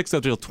Sixto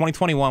until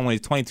 2021 when he's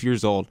 22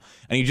 years old,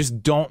 and you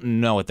just don't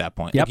know at that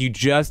point. Yep. Like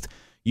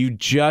you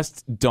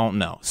just don't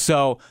know.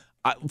 So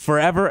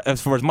forever,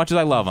 for as much as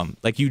I love him,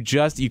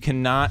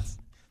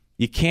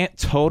 you can't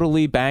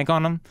totally bank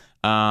on him.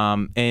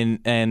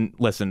 And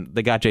listen,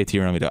 they got JT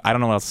Realmuto. I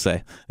don't know what else to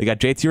say. They got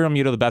JT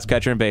Realmuto, the best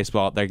catcher in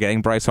baseball. They're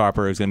getting Bryce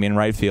Harper, who's going to be in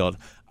right field.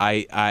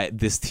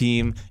 This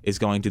team is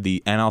going to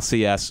the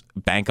NLCS.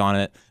 Bank on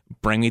it.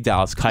 Bring me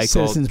Dallas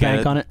Keuchel.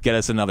 Bank on it. Get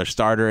us another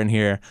starter in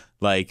here.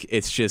 Like,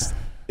 it's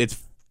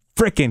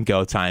freaking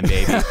go time,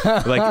 baby.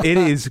 Like, it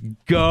is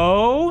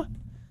go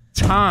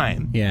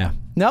time. Yeah.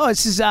 No,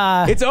 it's just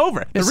it's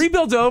over. The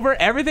rebuild's over.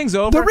 Everything's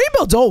over. The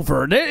rebuild's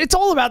over. It's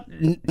all about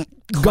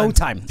go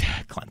time.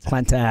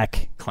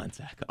 Clentac.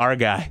 Our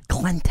guy.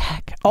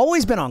 Clentac.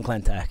 Always been on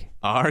Clentac.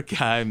 Our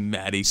guy,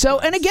 Matty. So,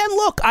 and again,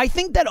 look, I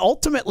think that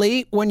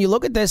ultimately, when you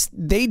look at this,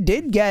 they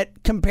did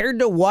get, compared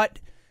to what,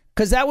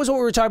 because that was what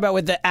we were talking about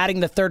with adding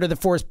the third or the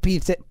fourth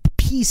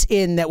piece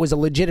in that was a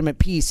legitimate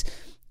piece.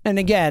 And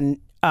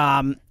again,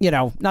 not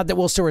that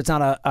Will Stewart's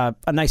not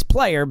a nice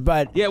player,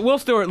 but yeah, Will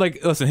Stewart,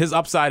 listen, his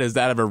upside is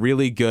that of a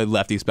really good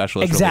lefty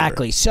specialist.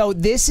 Exactly. reliever. So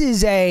this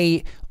is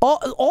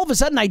all of a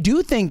sudden, I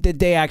do think that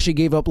they actually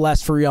gave up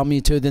less for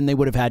Realmuto than they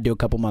would have had to a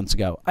couple months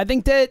ago. I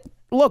think that,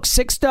 look,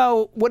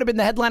 Sixto would have been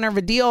the headliner of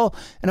a deal,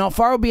 and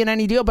Alfaro would be in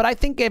any deal. But I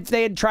think if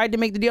they had tried to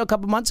make the deal a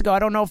couple months ago, I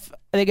don't know if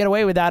they get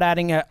away without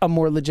adding a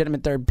more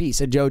legitimate third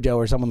piece, a JoJo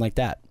or someone like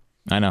that.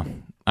 I know.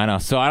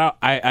 So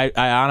I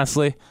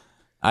honestly.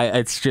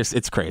 It's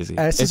crazy.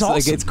 It's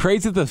awesome. It's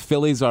crazy that the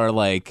Phillies are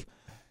I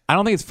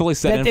don't think it's fully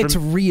set in. It's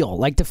real.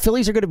 Like, the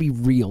Phillies are going to be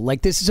real.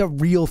 Like, this is a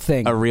real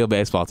thing. A real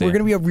baseball team. We're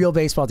going to be a real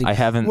baseball team.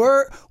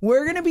 We're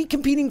going to be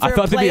competing for a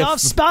playoff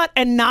spot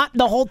and not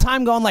the whole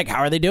time going like, how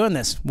are they doing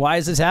this? Why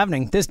is this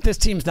happening? This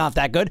team's not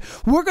that good.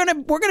 We're going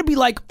to be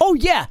like, oh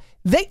yeah,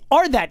 They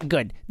are that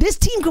good. This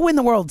team could win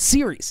the World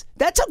Series.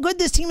 That's how good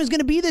this team is going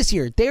to be this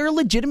year. They are a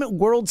legitimate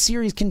World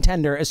Series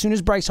contender as soon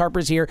as Bryce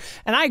Harper's here.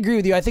 And I agree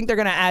with you. I think they're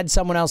going to add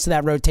someone else to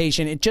that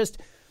rotation.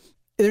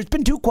 There's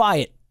been too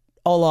quiet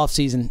all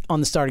offseason on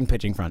the starting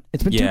pitching front.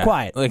 It's been too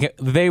quiet. Like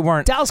they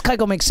weren't. Dallas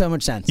Keuchel makes so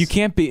much sense. You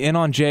can't be in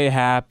on J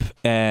Happ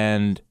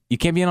and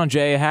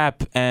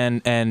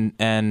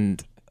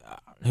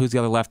who's the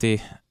other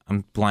lefty?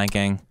 I'm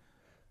blanking.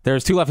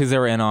 There's two lefties that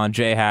were in on,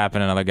 J Happ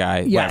and another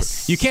guy.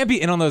 Yes. Whatever. You can't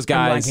be in on those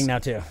guys. I'm blanking now,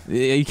 too.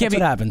 You can't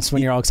That's what happens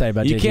when you're all excited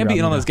about You JT can't be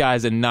in on Realmuto. those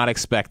guys and not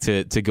expect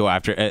to go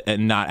after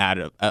and not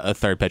add a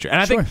third pitcher.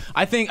 And I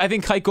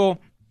think Keuchel,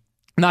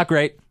 not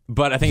great,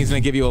 but I think he's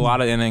going to give you a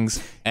lot of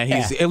innings, and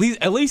he's at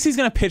least he's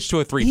going to pitch to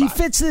a 3-5. He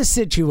fits this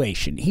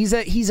situation. He's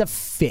a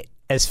fit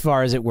as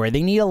far as it were.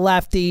 They need a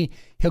lefty.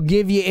 He'll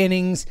give you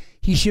innings.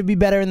 He should be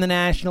better in the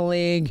National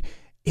League.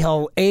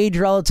 He'll age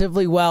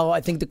relatively well. I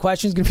think the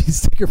question is going to be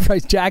sticker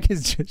price. Jack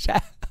is just.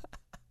 I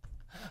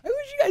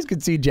wish you guys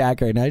could see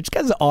Jack right now. He just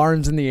got his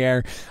arms in the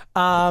air.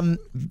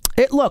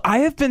 Look,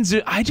 this is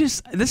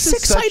an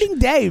exciting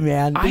day,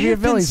 man. I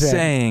have been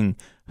saying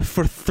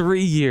for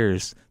 3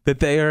 years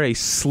that they are a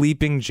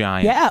sleeping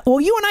giant. Yeah,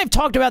 well, you and I have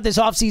talked about this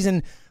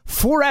offseason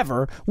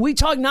forever. We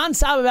talk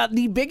nonstop about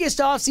the biggest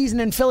offseason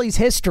in Phillies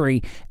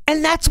history,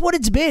 and that's what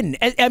it's been.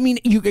 I mean,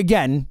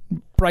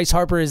 Bryce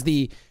Harper is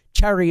the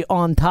cherry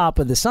on top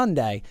of the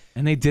sundae.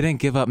 And they didn't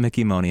give up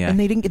Mickey Moniak. And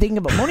they didn't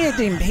give up Moniak,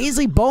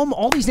 Hazley, Bohm,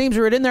 all these names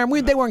were in there.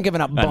 And they weren't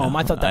giving up Bohm.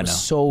 I thought that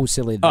was so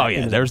silly.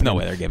 There's no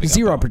way they're giving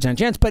up 0%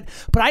 chance. But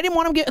I didn't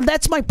want him to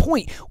that's my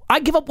point.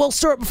 I give up Will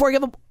Stewart before I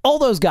give up all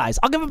those guys.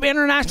 I'll give up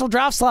international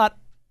draft slot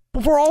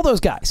before all those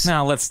guys.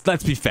 Now, let's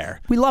be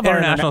fair. We love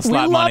international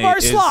slot money. We love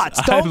our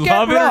slots. Don't get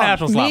wrong.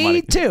 International slot money.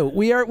 Me too.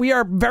 We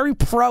are very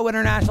pro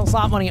international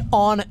slot money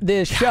on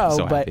this show.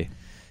 So but happy.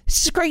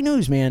 This is great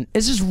news, man.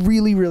 This is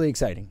really, really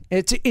exciting.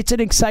 It's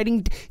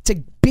a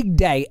big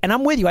day, and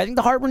I'm with you. I think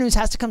the Harper news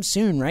has to come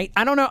soon, right?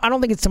 I don't know. I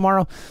don't think it's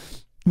tomorrow.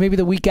 Maybe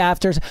the week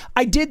after.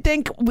 I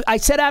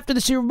said after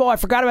the Super Bowl, I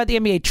forgot about the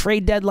NBA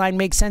trade deadline.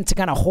 Makes sense to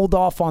kind of hold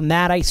off on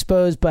that, I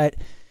suppose, but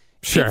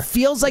sure. It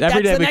feels like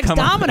that's the next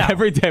domino.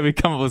 Every day we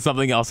come up with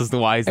something else as to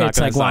why he's not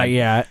going to sign. Why,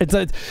 yeah. It's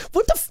like,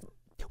 what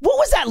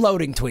was that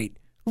loading tweet?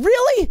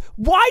 Really?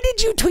 Why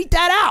did you tweet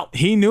that out?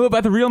 He knew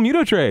about the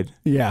Realmuto trade.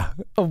 Yeah.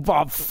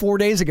 About 4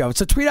 days ago.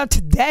 So tweet out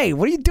today.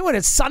 What are you doing?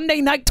 It's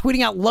Sunday night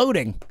tweeting out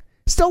loading.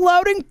 Still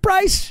loading,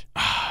 Bryce?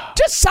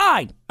 Just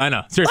sign. I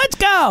know. Seriously. Let's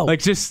go. Like,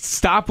 just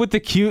stop with the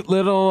cute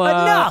little...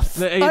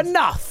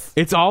 Enough.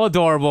 It's all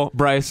adorable,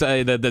 Bryce.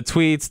 The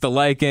tweets, the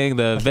liking,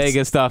 the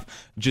Vegas stuff.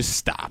 Just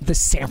stop. The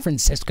San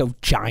Francisco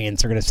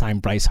Giants are going to sign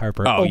Bryce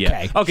Harper. Oh, okay.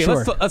 Yeah. Okay,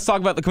 sure. let's talk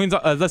about the Queens.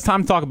 Let's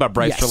talk about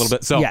Bryce for a little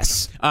bit. So,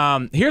 yes.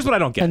 Here's what I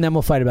don't get. And then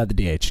we'll fight about the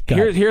DH.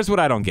 Here's what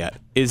I don't get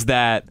is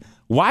that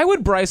why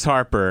would Bryce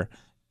Harper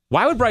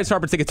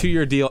take a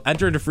 2-year deal,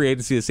 enter into free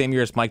agency the same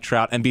year as Mike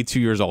Trout, and be 2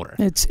 years older?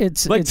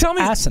 Tell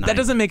me asinine. That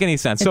doesn't make any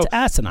sense. It's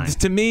asinine.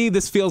 To me,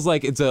 this feels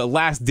like it's a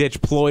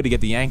last-ditch ploy to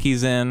get the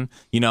Yankees in.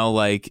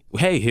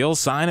 Hey, he'll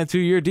sign a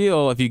 2-year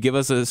deal if you give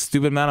us a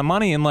stupid amount of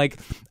money. And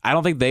I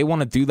don't think they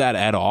want to do that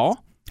at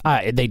all.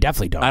 They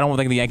definitely don't. I don't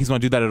think the Yankees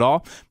want to do that at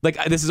all.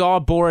 This is all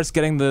Boris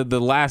getting the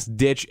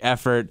last-ditch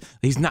effort.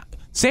 He's not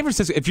San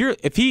Francisco.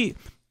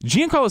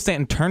 Giancarlo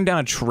Stanton turned down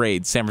a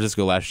trade San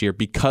Francisco last year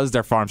because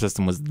their farm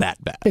system was that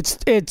bad. It's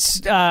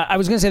I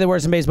was going to say the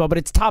worst in baseball, but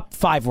it's top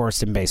 5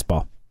 worst in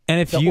baseball.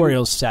 And the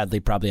Orioles sadly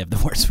probably have the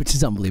worst, which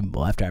is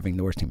unbelievable after having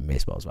the worst team in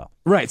baseball as well.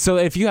 Right. So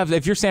if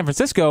you're San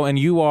Francisco and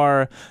you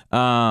are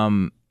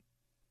Bob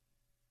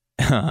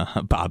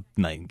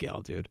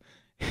Nightingale, dude.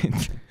 He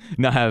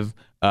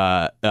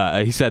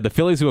said the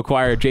Phillies, who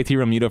acquired JT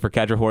Realmuto for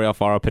catcher Jorge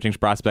Alfaro, pitching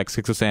prospects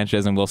Sixto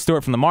Sanchez and Will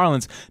Stewart from the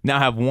Marlins, now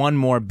have one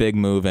more big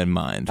move in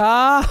mind.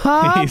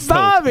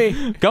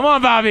 Bobby. Come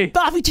on, Bobby.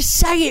 Bobby, just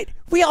say it.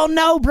 We all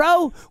know,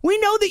 bro. We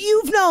know that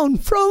you've known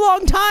for a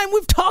long time.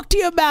 We've talked to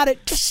you about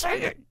it. Just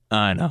say it.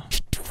 I know.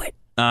 Just do it.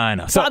 I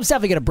know. Bob's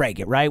definitely going to break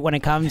it, right, when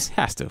it comes?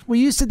 Has to. We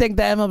used to think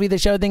the MLB The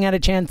Show thing had a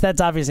chance. That's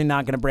obviously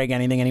not going to break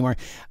anything anymore.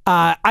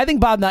 I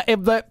think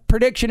if the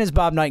prediction is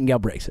Bob Nightingale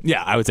breaks it.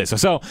 Yeah, I would say so.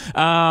 So,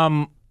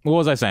 what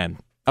was I saying?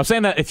 I was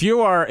saying that if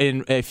you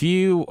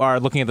are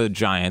looking at the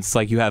Giants,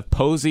 you have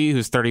Posey,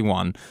 who's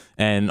 31,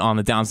 and on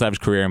the downside of his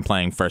career and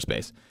playing first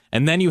base.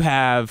 And then you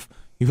have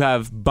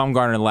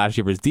Bumgarner in the last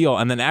year of his deal,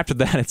 and then after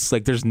that, it's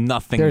there's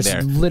nothing there.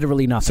 There's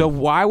literally nothing. So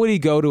why would he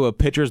go to a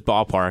pitcher's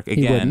ballpark again?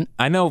 He wouldn't.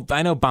 I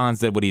know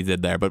Bonds did what he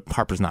did there, but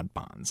Harper's not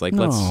Bonds.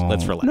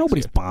 Let's relax.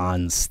 Nobody's here.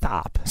 Bonds.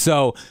 Stop.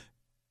 So,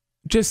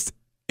 just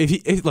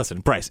listen,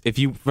 Bryce. If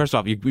you first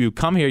off you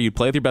come here, you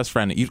play with your best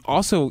friend. You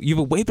have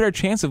a way better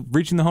chance of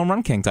reaching the home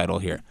run king title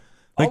here.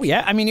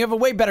 Yeah, I mean, you have a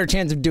way better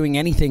chance of doing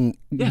anything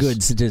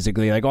good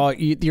statistically.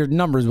 Your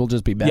numbers will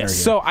just be better. Yes,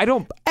 here. so I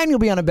don't. And you'll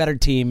be on a better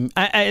team.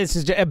 It's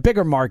just a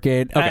bigger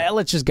market. Okay.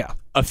 Let's just go.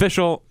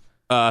 Official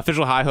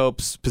high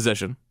hopes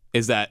position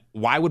is that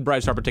why would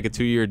Bryce Harper take a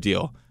 2-year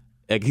deal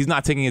Like, he's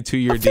not taking a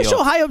 2-year deal.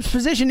 Official high hopes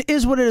position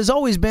is what it has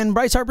always been.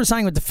 Bryce Harper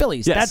signing with the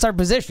Phillies. Yes. That's our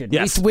position.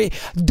 Yes. We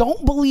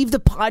don't believe the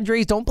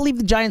Padres. Don't believe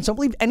the Giants. Don't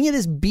believe any of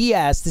this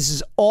BS. This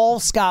is all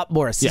Scott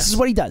Boras. This is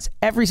what he does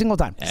every single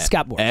time.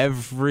 Scott Boras.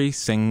 Every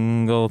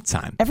single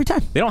time. Every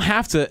time. They don't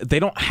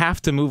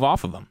have to move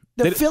off of him.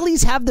 The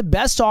Phillies have the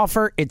best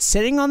offer. It's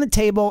sitting on the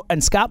table,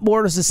 and Scott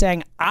Boras is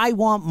saying, I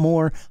want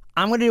more.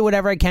 I'm going to do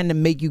whatever I can to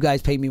make you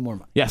guys pay me more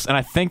money. Yes, and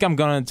I think I'm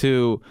going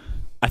to move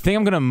I think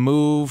I'm going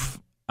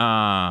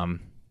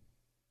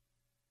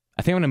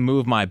to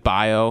move my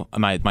bio,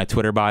 my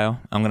Twitter bio.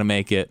 I'm going to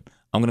make it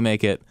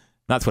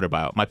not Twitter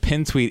bio. My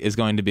pinned tweet is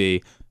going to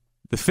be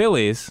the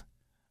Phillies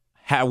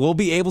will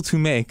be able to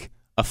make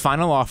a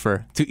final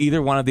offer to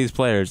either one of these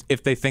players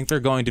if they think they're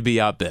going to be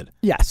outbid.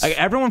 Yes. Like,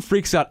 everyone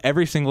freaks out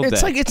every single day.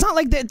 It's not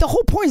like the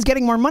whole point is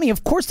getting more money.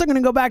 Of course they're going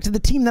to go back to the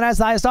team that has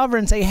the highest offer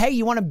and say, hey,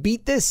 you want to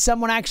beat this?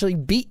 Someone actually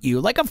beat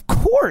you. Like, of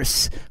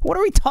course. What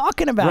are we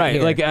talking about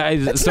here? Like,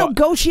 it's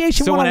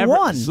negotiation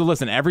 101. So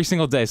listen, every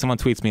single day someone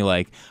tweets me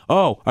like,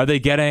 oh, are they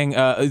getting,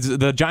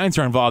 the Giants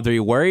are involved. Are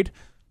you worried?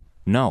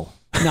 No.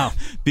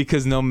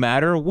 Because no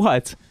matter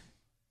what,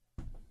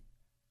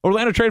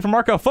 Orlando traded for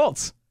Markel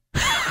Fultz.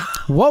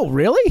 Whoa,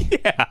 really?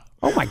 Yeah.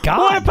 Oh, my God.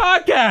 What a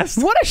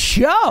podcast. What a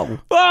show.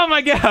 Oh,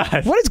 my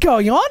God. What is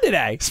going on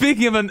today?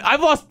 Speaking of,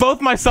 I've lost both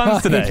my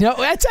sons today.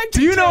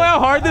 Do you know how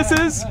hard this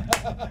is?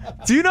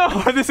 Do you know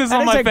how hard this is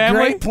on my family? That's a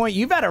great point.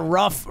 You've had a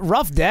rough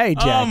day,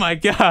 Jack. Oh, my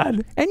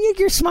God. And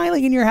you're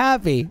smiling and you're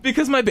happy.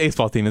 Because my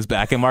baseball team is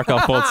back and Markel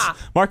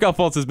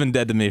Fultz has been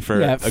dead to me for a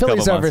couple months.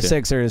 Phillies over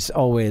Sixers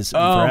always. Oh,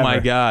 forever. my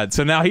God.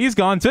 So now he's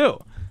gone, too.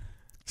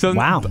 So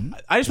wow.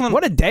 I just want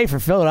what a day for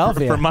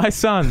Philadelphia. For my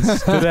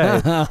sons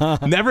today.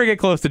 Never get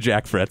close to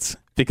Jack Fritz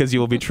because you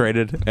will be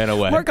traded and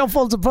away. Markel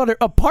Fultz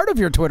a part of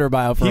your Twitter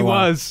bio for a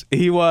while.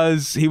 He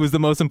was the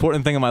most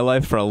important thing in my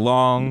life for a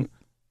long,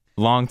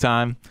 long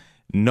time.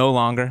 No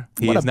longer.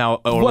 He is now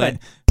Orlando. What a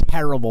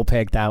terrible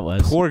pick that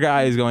was. Poor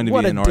guy is going to be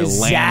in Orlando. What a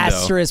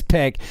disastrous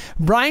pick.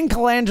 Brian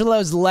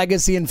Colangelo's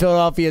legacy in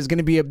Philadelphia is going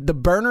to be the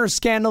burner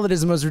scandal that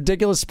is the most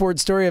ridiculous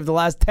sports story of the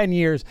last 10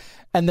 years.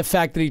 And the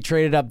fact that he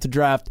traded up to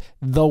draft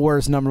the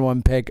worst number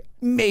 1 pick,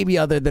 maybe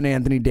other than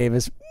Anthony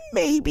Davis,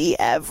 maybe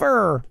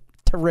ever.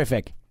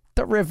 Terrific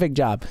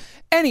job.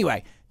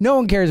 Anyway, no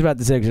one cares about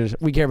the Sixers.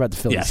 We care about the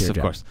Phillies. Yes, of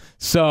course.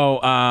 So,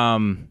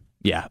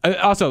 yeah.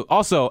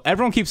 Also,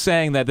 everyone keeps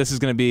saying that this is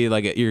going to be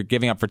like you're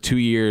giving up for 2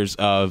 years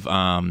of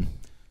Realmuto.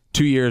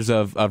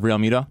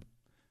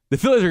 The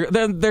Phillies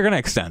they're going to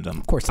extend him.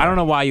 Of course. I don't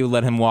know why you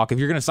let him walk. If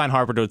you're going to sign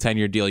Harper to a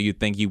 10-year deal, you'd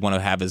think you want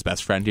to have his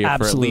best friend here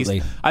Absolutely.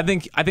 for at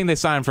least. I think they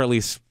signed for at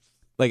least,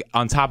 like,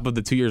 on top of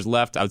the 2 years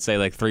left, I would say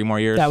like 3 more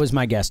years. That was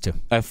my guess too.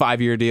 A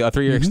 5-year deal, a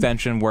 3-year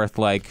extension worth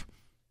like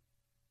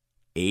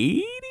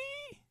 80.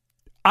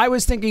 I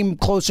was thinking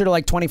closer to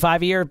like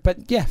 25 a year,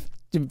 but yeah,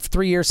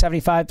 3 years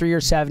 75, 3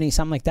 years 70,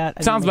 something like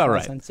that. Sounds about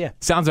right. Sense. Yeah,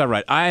 sounds about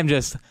right. I am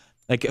just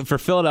like for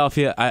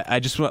Philadelphia. I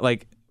just want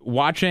like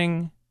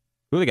watching.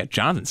 Ooh, they got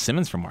Jonathan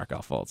Simmons from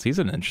Markel Fultz. He's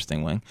an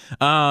interesting wing.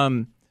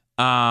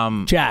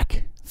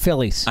 Jack,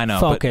 Phillies. I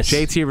know. Focus. But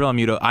JT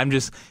Realmuto,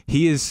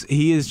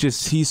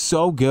 he's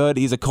so good.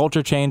 He's a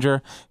culture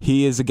changer.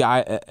 He is a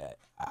guy.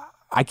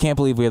 I can't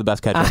believe we have the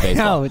best catcher in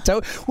baseball. I know. So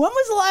when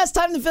was the last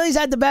time the Phillies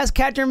had the best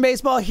catcher in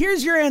baseball?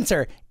 Here's your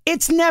answer.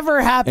 It's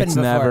never happened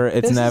before.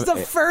 This is the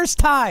first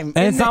time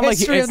in the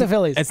history of the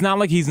Phillies. It's not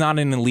like he's not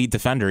an elite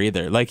defender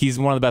either. Like, he's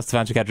one of the best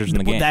defensive catchers in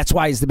the game. That's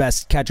why he's the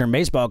best catcher in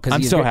baseball.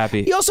 I'm so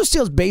happy. He also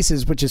steals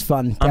bases, which is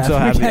fun. I'm so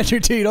happy.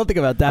 Catcher too. You don't think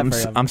about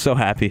that. I'm so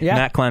happy. Yeah.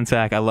 Matt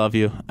Klentak, I love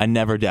you. I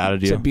never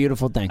doubted you. It's a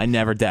beautiful thing. I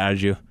never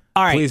doubted you.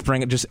 All right. Please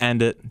bring it. Just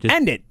end it.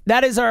 End it.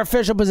 That is our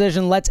official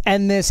position. Let's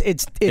end this.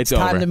 It's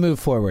time over. to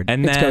move forward.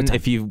 And then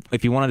if you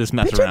want to just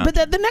mess around.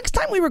 But the next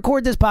time we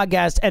record this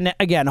podcast, and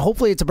again,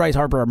 hopefully it's a Bryce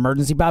Harper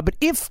emergency pod, but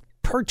if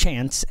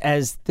perchance,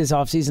 as this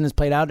offseason has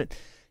played out, it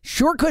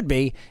sure could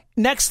be,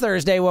 next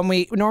Thursday when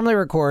we normally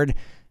record,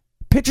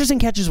 pitchers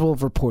and catchers will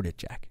have reported,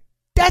 Jack.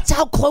 That's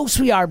how close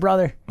we are,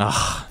 brother.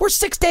 Ugh. We're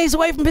 6 days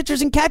away from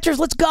pitchers and catchers.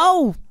 Let's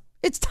go.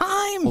 It's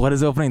time. What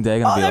is opening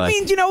day going to be like? That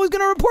means, who's going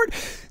to report?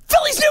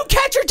 Phillies' new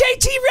catcher,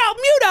 JT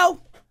Realmuto.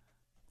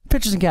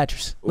 Pitchers and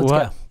catchers. Let's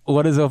go.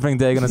 What is opening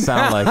day going to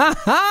sound like?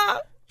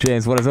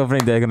 James, what is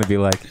opening day going to be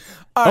like?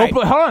 All right.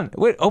 Hold on.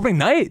 Wait, opening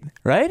night,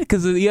 right?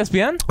 Because of the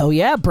ESPN? Oh,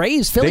 yeah.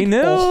 Braves, Philly. They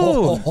knew.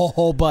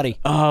 Oh, buddy.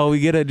 Oh,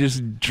 we got to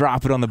just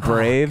drop it on the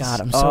Braves. Oh,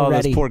 God, I'm so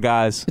ready. Those poor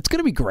guys. It's going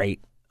to be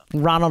great.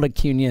 Ronald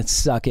Acuna,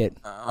 suck it.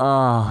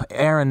 Oh,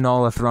 Aaron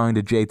Nola throwing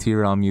to JT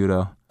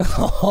Realmuto.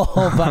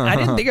 Oh, but I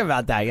didn't think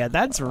about that yet.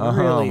 That's really...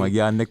 Oh, my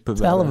God. Nick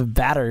Pivetta. Hell of a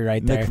battery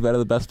right there. Nick Pivetta,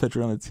 the best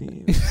pitcher on the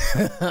team.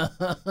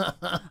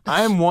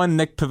 I am one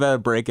Nick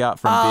Pivetta breakout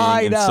from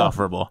being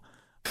insufferable.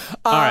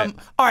 All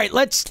right.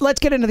 Let's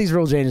get into these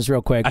rule changes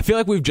real quick. I feel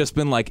like we've just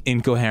been like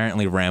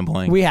incoherently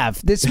rambling. We have.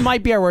 This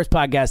might be our worst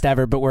podcast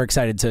ever, but we're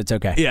excited, so it's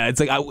okay. Yeah, it's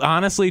like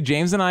honestly,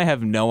 James and I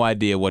have no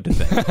idea what to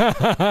think.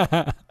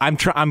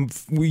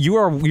 You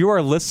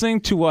are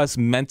listening to us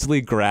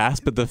mentally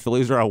grasp that the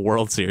Phillies are a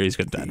World Series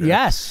contender.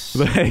 Yes.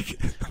 Like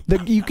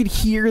you could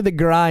hear the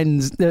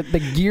grinds,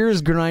 the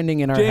gears grinding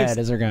in our head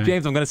as they're going.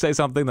 James, I'm going to say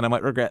something that I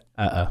might regret.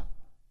 Uh-oh.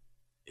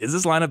 Is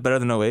this lineup better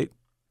than 08?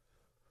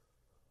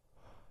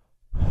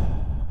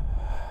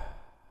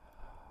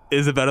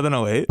 Is it better than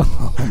 08?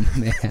 Oh,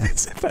 man.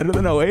 Is it better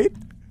than 08?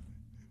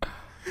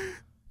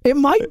 It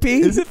might be.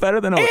 Is it better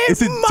than 08?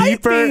 Is it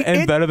deeper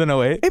and better than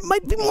 08? It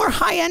might be more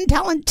high-end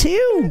talent,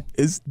 too.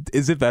 Is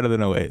it better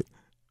than 08?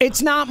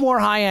 It's not more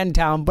high-end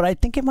talent, but I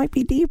think it might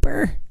be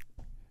deeper.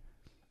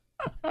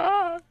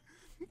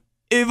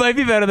 It might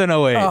be better than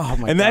 08. Oh,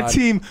 my and God. that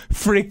team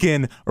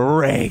freaking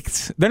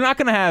raked. They're not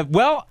going to have...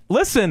 Well,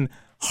 listen...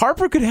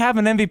 Harper could have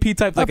an MVP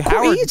type like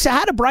Howard.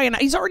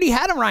 He's already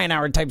had a Ryan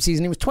Howard type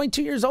season. He was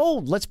 22 years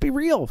old. Let's be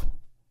real. It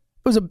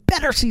was a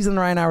better season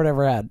than Ryan Howard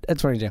ever had at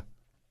 22.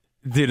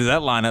 Dude, is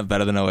that lineup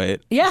better than 08?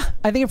 Yeah,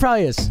 I think it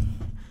probably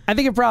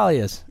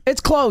is.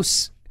 It's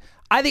close.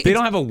 I think they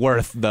don't have a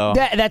Worth though.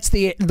 That's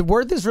the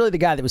Worth is really the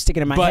guy that was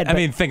sticking in my head. But I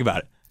mean, think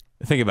about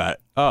it.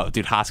 Oh,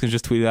 dude, Hoskins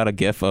just tweeted out a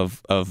GIF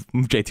of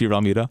JT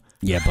Realmuto.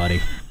 Yeah,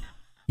 buddy.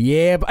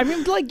 Yeah, but I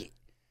mean, like.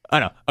 I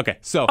know. Okay,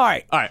 so all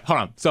right, hold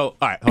on.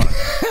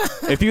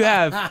 If you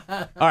have,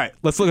 all right,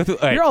 let's look at the.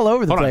 Right, you're all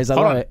over the place. I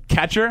love it.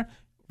 Catcher,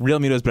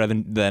 Realmuto is better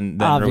than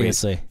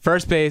obviously. Ruiz.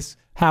 First base,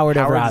 Howard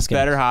over Hoskins.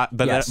 Better,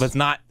 but it's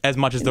not as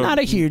much as not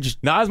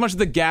as much as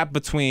the gap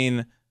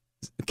between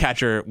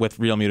catcher with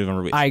Realmuto and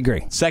Ruiz. I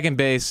agree. Second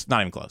base,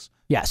 not even close.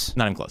 Yes,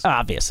 not even close.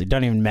 Obviously,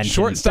 don't even mention.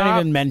 Shortstop. Don't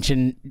even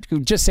mention.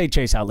 Just say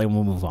Chase Outley and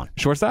we'll move on.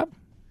 Shortstop.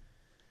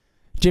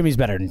 Jimmy's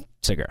better than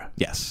Segura.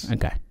 Yes.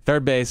 Okay.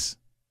 Third base.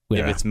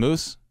 If it's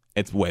Moose.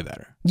 It's way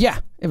better. Yeah,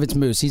 if it's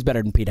Moose, he's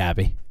better than Pete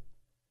Abbey.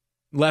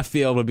 Left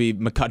field would be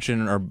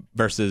McCutchen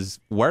versus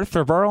Worth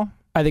or Burrell?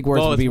 I think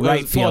Worth would be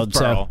right field.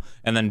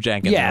 And then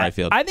Jenkins in right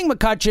field. I think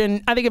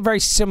McCutchen, a very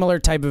similar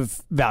type of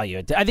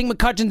value. I think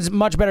McCutchen's a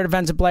much better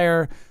defensive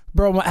player.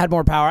 Burrell had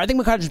more power. I think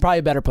McCutchen's probably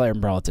a better player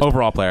than Burrell.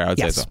 Overall player, I would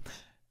say so.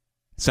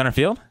 Center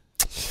field?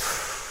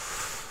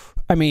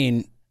 I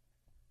mean...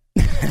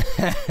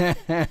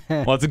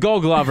 well, it's a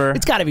Gold Glover.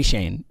 It's got to be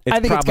Shane. I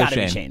think it's got to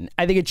be Shane.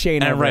 I think it's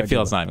Shane. And right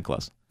field's not even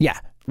close. Yeah,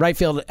 right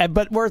field,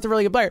 but Worth a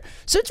really good player.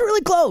 So it's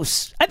really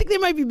close. I think they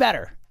might be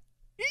better.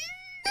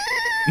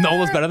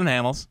 Nola's better than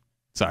Hamels.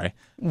 Sorry.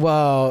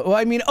 Whoa. Well,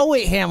 I mean,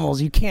 08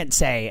 Hamels, you can't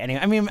say any.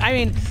 I mean,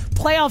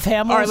 playoff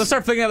Hamels. All right, let's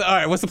start thinking. All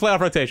right, what's the playoff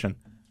rotation?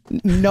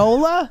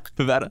 Nola?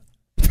 Pivetta.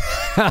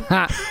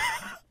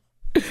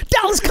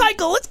 Dallas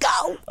Keuchel, let's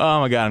go.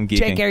 Oh my God, I'm geeking.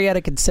 Jake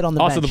Arrieta can sit on the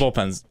bench. Also, the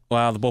bullpens.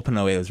 Wow, the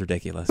bullpen 08 was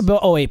ridiculous.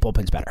 But 08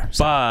 bullpen's better.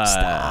 But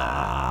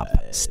stop.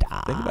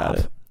 Think about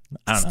it.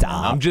 I don't know.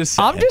 Stop. I'm just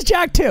saying. I'm just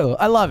jacked too.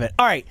 I love it.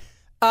 All right.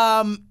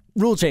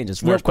 Rule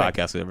changes. Worst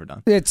podcast we've ever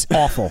done. It's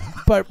awful,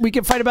 but we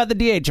can fight about the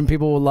DH, and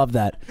people will love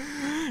that.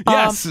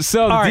 Yes,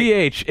 so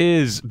the DH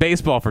is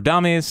baseball for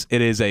dummies.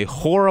 It is a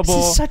horrible...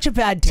 This is such a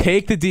bad take.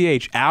 Take the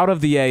DH out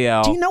of the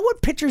AL. Do you know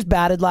what pitchers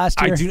batted last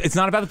year? I do. It's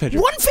not about the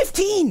pitchers.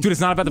 115. Dude, it's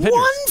not about the pitchers.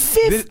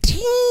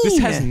 115. This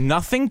has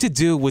nothing to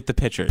do with the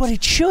pitchers. But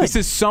it should. This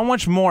is so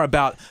much more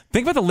about...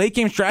 Think about the late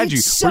game strategy.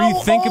 It's so where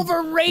you think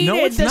overrated. No,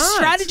 it's the not.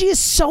 strategy is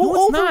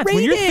so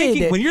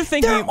overrated. When you're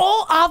thinking... They're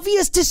all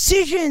obvious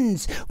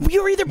decisions.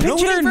 You're either pitching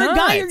for a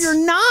guy or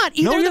you're not.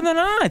 Either they're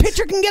not.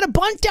 Pitcher can get a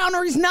bunt down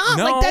or he's not.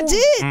 No. Like, that's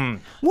it.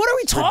 What are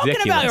we talking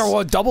about?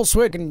 Well, double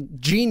swing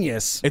and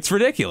genius. It's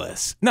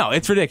ridiculous. No,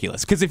 it's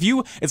ridiculous. Because if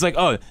you, it's like,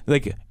 oh,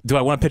 like, do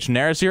I want to pitch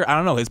Neris here? I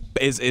don't know.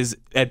 Is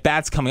at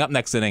bats coming up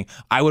next inning?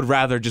 I would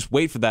rather just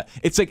wait for that.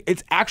 It's like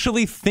it's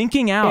actually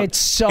thinking out.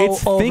 It's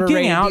overrated.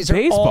 Thinking out These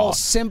baseball. Are all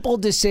simple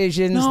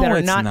decisions that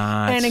are not.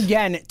 And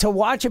again, to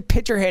watch a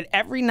pitcher hit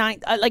every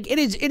night, like it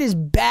is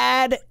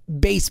bad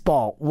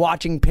baseball.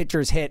 Watching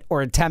pitchers hit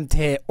or attempt to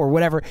hit or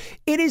whatever.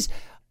 It's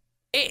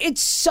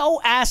so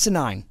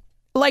asinine.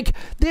 Like,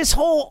 this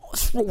whole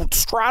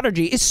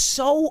strategy is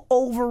so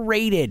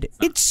overrated.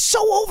 It's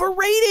so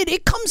overrated.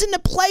 It comes into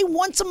play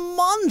once a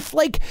month,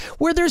 like,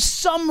 where there's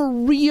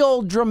some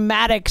real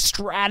dramatic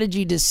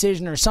strategy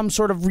decision or some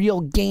sort of real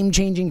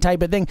game-changing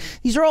type of thing.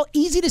 These are all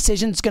easy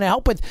decisions. It's going to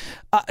help with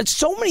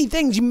so many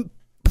things.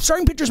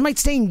 Starting pitchers might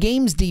stay in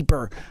games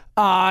deeper.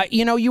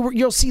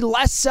 You'll see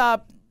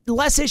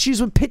less issues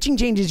with pitching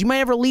changes. You might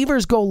have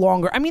relievers go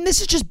longer. I mean,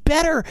 this is just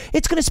better.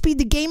 It's going to speed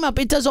the game up.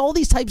 It does all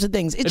these types of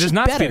things. It does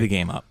not speed the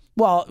game up.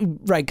 Well,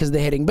 right, because of the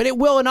hitting. But it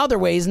will in other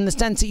ways, in the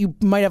sense that you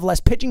might have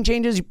less pitching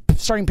changes.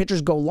 Starting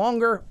pitchers go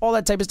longer, all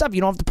that type of stuff. You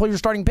don't have to pull your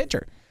starting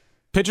pitcher.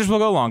 Pitchers will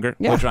go longer,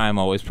 which I am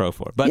always pro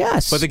for. But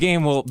yes. But the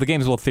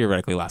games will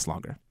theoretically last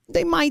longer.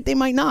 They might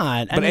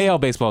not. But AL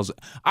baseball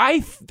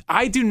I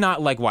do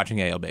not like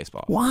watching AL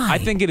baseball. Why? I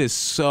think it is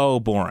so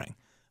boring.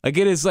 Like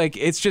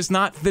it's just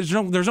not. There's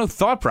no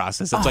thought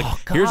process. It's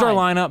here's our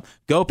lineup.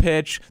 Go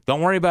pitch.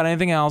 Don't worry about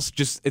anything else.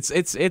 Just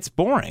it's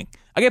boring.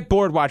 I get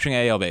bored watching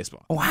AL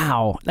baseball.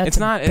 Wow, that's a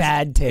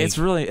bad take.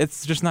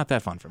 It's just not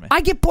that fun for me.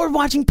 I get bored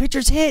watching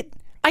pitchers hit.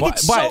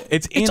 It's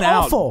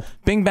out, awful.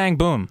 bing bang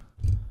boom,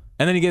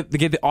 and then you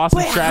get the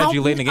awesome strategy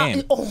late in the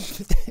game.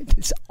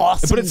 It's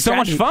awesome, but it's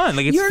strategy. So much fun.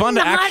 Like it's fun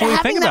to actually think about it. You're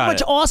not having that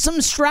much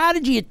awesome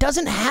strategy. It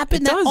doesn't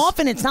happen that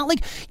often. It's not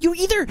like you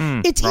either.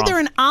 It's either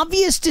an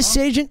obvious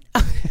decision.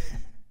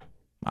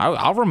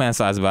 I'll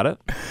romanticize about it.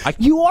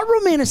 You are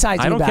romanticizing about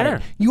it. I don't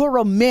care. You are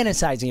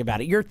romanticizing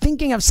about it. You're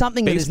thinking of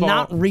something that is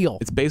not real.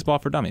 It's baseball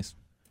for dummies.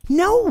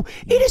 No,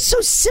 it is so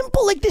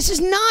simple. Like, this is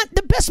not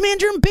the best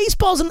manager in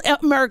baseball is an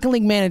American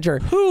League manager.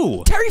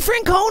 Who? Terry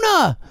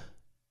Francona.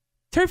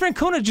 Terry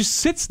Francona just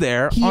sits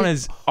there on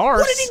his arse.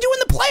 What did he do in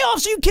the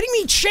playoffs? Are you kidding me?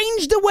 He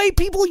changed the way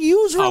people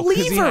use relievers.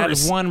 Because he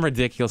had one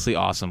ridiculously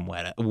awesome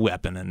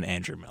weapon in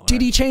Andrew Miller.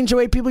 Did he change the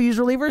way people use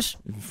relievers?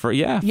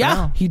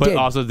 Yeah, he did. But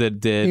also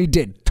did he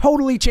did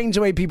totally change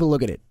the way people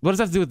look at it. What does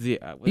that have to do with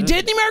the? He did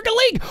in the American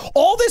League.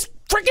 All this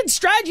freaking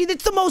strategy.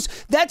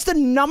 That's the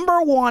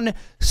number one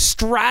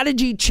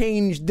strategy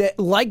change that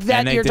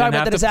you're talking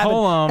about that has happened,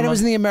 and it was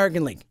in the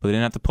American League. But they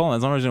didn't have to pull him.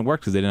 As long as it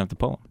worked, because they didn't have to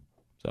pull him.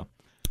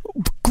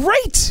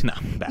 Great. No,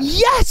 bad.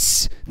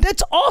 Yes,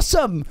 that's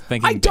awesome.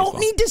 I don't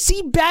need to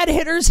see bad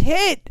hitters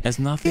hit. Has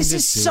nothing. This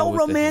is so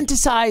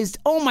romanticized.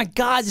 Oh my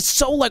God, it's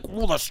so like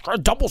the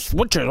double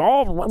switches.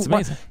 It's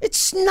amazing.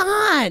 It's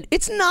not.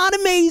 It's not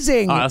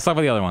amazing. All right, let's talk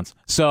about the other ones.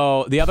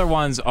 So the other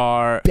ones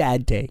are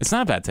bad take. It's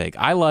not a bad take.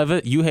 I love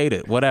it. You hate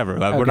it. Whatever.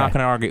 Okay. We're not going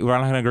to argue. We're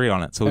not going to agree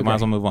on it. So we might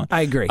as well move on.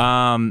 I agree.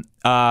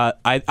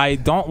 I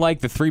don't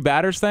like the 3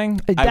 batters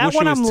thing. That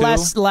one I'm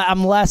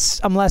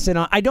less in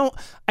on. I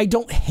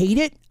don't hate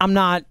it. I'm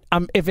not.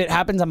 If it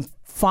happens, I'm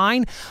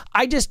fine.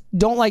 I just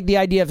don't like the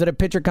idea that a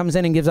pitcher comes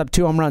in and gives up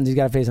 2 home runs, he's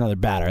got to face another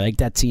batter. Like,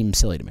 that seems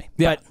silly to me.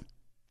 Yeah.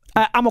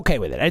 But I'm okay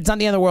with it. It's not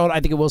the end of the world. I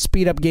think it will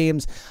speed up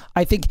games.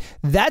 I think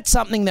that's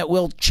something that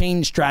will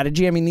change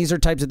strategy. I mean, these are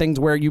types of things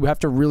where you have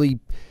to really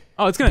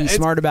be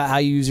smart about how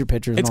you use your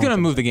pitchers. It's going to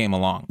move the game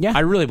along. Yeah.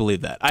 I really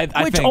believe that. I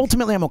Which think,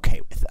 ultimately I'm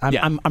okay with.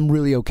 I'm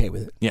really okay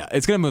with it. Yeah,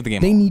 it's going to move the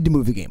game along. They need to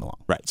move the game along.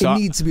 Right. So it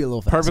needs to be a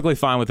little faster. Perfectly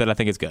fine with it. I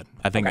think it's good.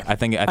 I think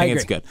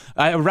it's good.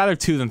 I'd rather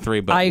 2 than 3,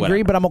 but I agree,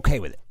 whatever. but I'm okay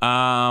with it.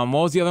 What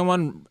was the other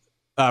one?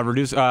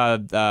 Reduce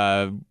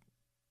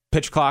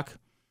pitch clock.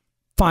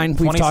 Fine,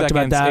 we've talked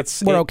about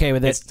that. We're okay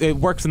with it. It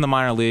works in the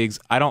minor leagues.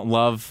 I don't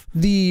love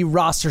the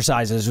roster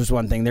sizes. Was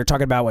one thing they're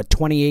talking about. What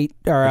 28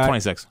 or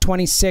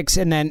 26,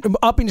 and then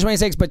up into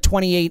 26, but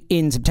 28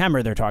 in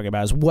September. They're talking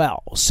about as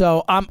well.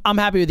 So I'm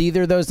happy with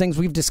either of those things.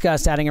 We've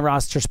discussed adding an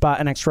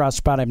extra roster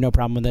spot. I have no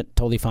problem with it.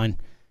 Totally fine.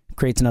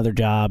 Creates another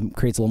job.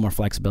 Creates a little more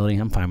flexibility.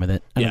 I'm fine with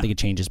it. I don't think it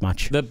changes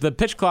much. The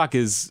pitch clock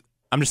is.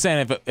 I'm just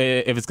saying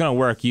if it's going to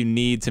work, you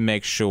need to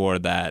make sure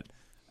that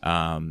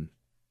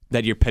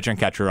that your pitcher and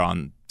catcher are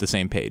on the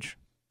same page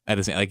at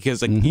the same,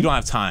 because you don't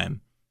have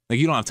time.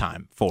 You don't have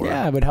time for it.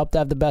 Yeah, it would help to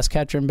have the best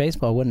catcher in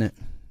baseball, wouldn't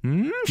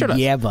it? Sure does.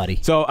 Yeah, buddy.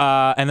 So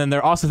and then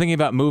they're also thinking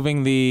about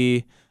moving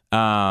the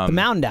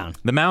mound down.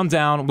 The mound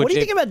down. What do you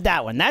think about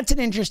that one? That's an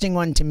interesting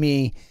one to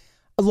me.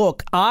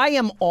 Look, I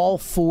am all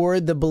for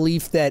the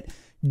belief that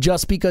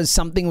just because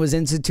something was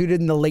instituted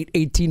in the late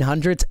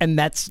 1800s and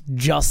that's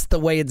just the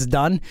way it's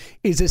done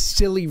is a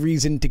silly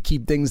reason to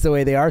keep things the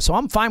way they are. So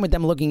I'm fine with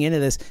them looking into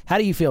this. How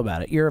do you feel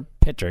about it? You're a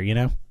pitcher, you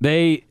know?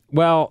 It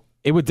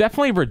would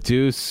definitely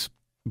reduce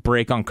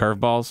break on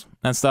curveballs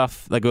and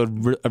stuff. Like, it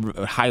would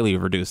highly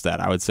reduce that,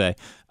 I would say.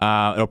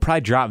 It'll probably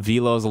drop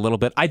velos a little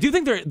bit. I do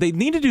think they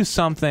need to do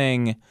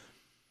something.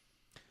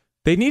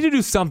 They need to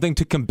do something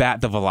to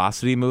combat the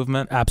velocity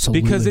movement.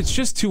 Absolutely. Because it's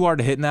just too hard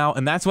to hit now,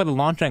 and that's why the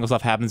launch angle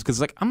stuff happens,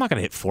 because I'm not going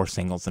to hit 4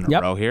 singles in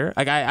a row here.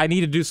 Like, I need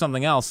to do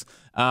something else.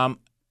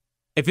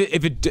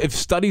 If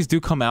studies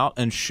do come out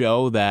and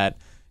show that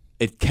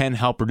it can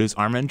help reduce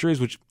arm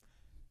injuries, which...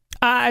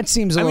 it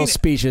seems a little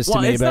specious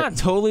to me. It's not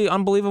totally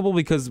unbelievable,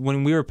 because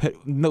when we were...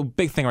 No,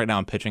 big thing right now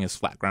in pitching is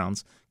flat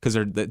grounds, because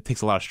it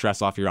takes a lot of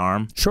stress off your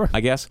arm. Sure.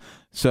 I guess.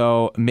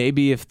 So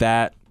maybe if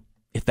that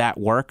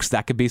works,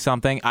 that could be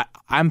something.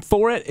 I'm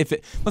for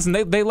it. Listen,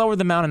 they lowered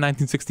the mound in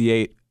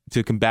 1968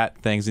 to combat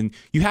things, and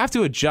you have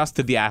to adjust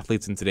to the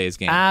athletes in today's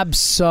game.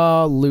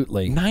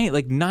 Absolutely.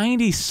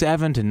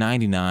 97 to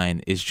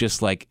 99 is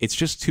just it's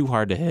just too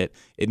hard to hit.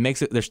 It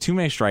makes it. There's too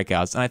many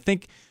strikeouts, and I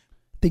think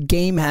the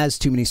game has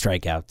too many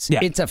strikeouts. Yeah.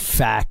 It's a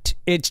fact.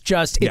 It's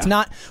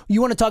not.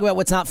 You want to talk about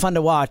what's not fun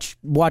to watch?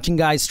 Watching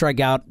guys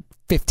strike out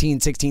 15,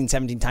 16,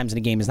 17 times in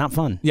a game is not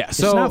fun. Yeah,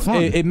 so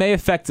it may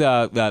affect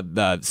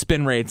the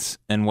spin rates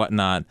and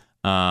whatnot,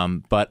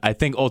 but I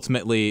think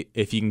ultimately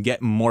if you can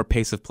get more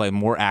pace of play,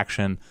 more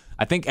action,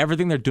 I think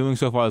everything they're doing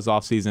so far this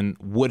offseason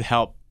would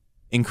help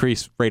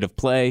increase rate of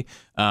play,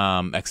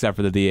 except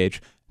for the DH.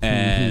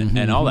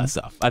 And all that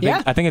stuff. I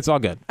think it's all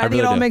good. I think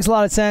it all makes a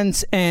lot of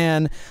sense.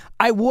 And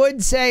I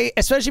would say,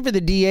 especially for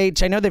the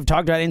DH, I know they've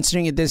talked about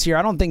instituting it this year.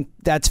 I don't think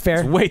that's fair.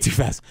 It's way too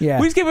fast. Yeah.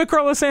 We just give it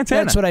Carlos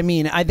Santana. That's what I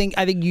mean. I think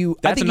you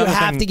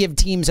have to give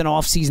teams an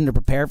off season to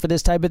prepare for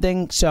this type of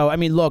thing. So I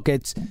mean, look,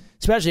 it's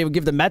especially if it would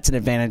give the Mets an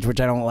advantage,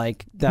 which I don't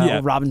like.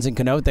 The Robinson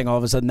Cano thing, all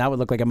of a sudden that would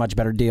look like a much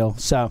better deal.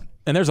 So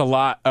And there's a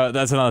lot.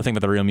 That's another thing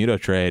about the Realmuto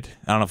trade.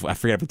 I don't know I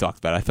forget if we talked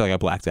about it. I feel like I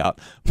blacked out.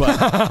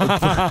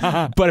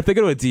 But but if they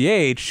go to a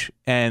DH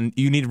and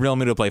you need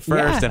Realmuto to play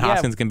first, and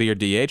Hoskins can be your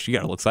DH, you got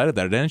a little excited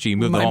there, didn't you? You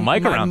moved the whole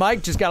mic around. My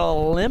mic just got a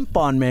little limp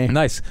on me.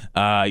 Nice.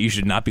 You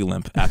should not be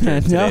limp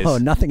after today's. No,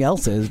 nothing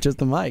else is. Just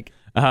the mic.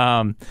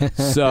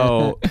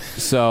 So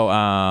that's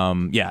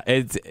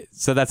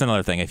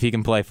another thing. If he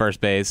can play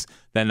first base,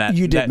 then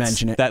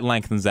mention it. That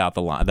lengthens out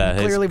the line.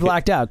 Clearly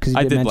blacked out because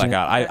I did black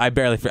out. I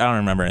don't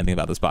remember anything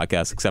about this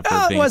podcast except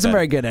for it wasn't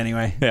very good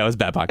anyway. Yeah, it was a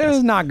bad podcast. It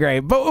was not great,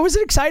 but it was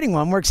an exciting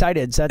one. We're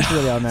excited. So that's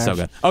really all that matters. So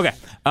good. Okay.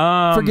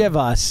 Forgive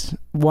us,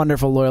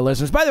 wonderful loyal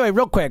listeners. By the way,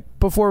 real quick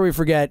before we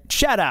forget,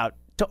 shout out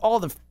to all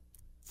the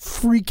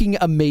freaking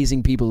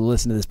amazing people who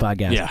listen to this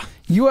podcast. Yeah.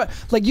 You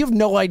have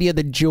no idea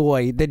the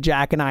joy that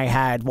Jack and I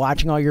had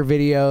watching all your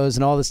videos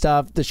and all the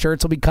stuff. The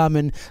shirts will be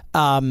coming.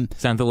 Send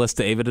the list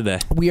to Ava today.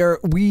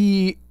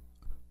 We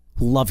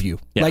love you.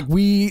 Yeah. Like,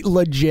 we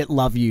legit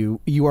love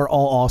you. You are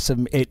all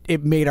awesome.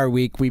 It made our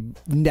week. We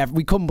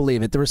couldn't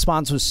believe it. The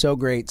response was so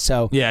great.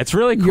 So yeah, it's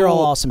really cool. You're all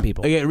awesome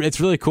people. It's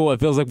really cool.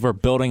 It feels like we're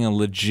building a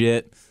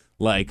legit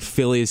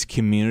Phillies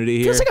community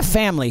here. It feels like a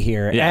family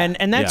here. Yeah.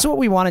 And that's what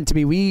we want it to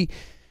be.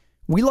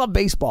 We love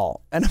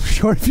baseball, and I'm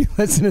sure if you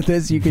listen to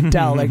this, you can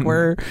tell. Like,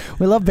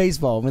 we love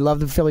baseball. We love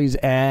the Phillies,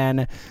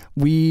 and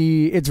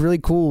it's really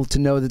cool to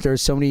know that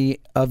there's so many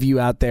of you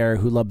out there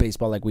who love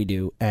baseball like we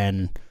do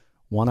and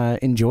want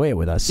to enjoy it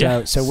with us.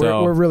 So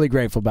we're really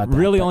grateful about that.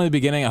 Really, only the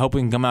beginning. I hope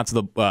we can come out to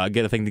the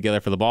get a thing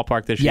together for the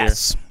ballpark this year.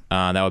 Yes.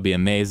 That would be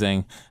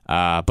amazing.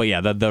 But yeah,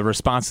 the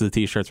response to the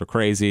T-shirts were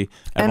crazy.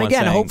 And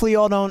again, hopefully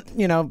you all don't,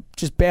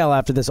 just bail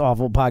after this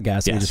awful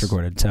podcast that we just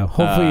recorded. So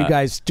hopefully you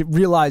guys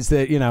realize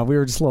that, we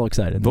were just a little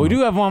excited. But we do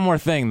have one more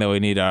thing that we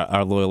need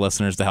our loyal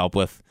listeners to help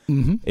with.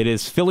 Mm-hmm. It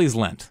is Phillies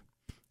Lent.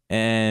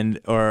 I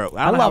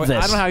love this.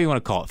 I don't know how you want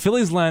to call it.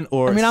 Phillies Lent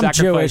or I'm sacrifice.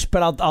 Jewish,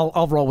 but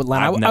I'll roll with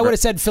Lent. I would have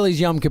said Phillies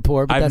Yom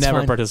Kippur, but I've that's never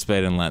fine.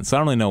 participated in Lent, so I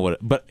don't really know what.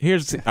 But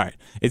here's all right.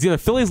 It's either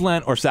Phillies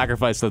Lent or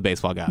sacrifice to the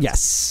baseball gods.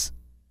 Yes.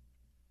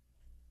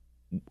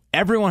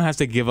 Everyone has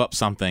to give up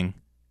something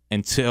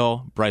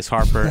until Bryce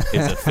Harper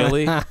is a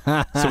Philly,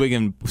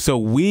 so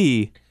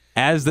we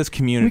as this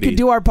community, we can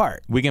do our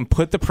part. We can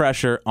put the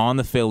pressure on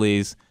the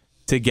Phillies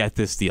to get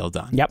this deal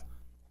done. Yep.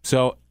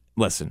 So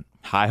listen,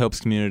 High Hopes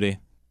community,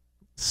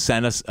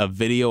 send us a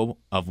video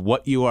of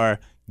what you are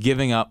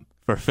giving up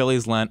for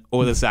Phillies Lent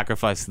or the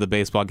sacrifice to the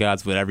baseball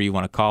gods, whatever you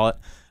want to call it.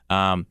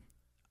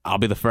 I'll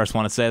be the first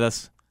one to say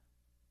this.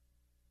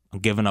 I'm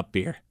giving up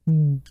beer.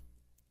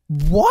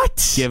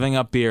 What? Giving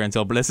up beer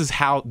until listen,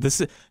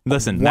 Wow.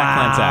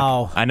 Matt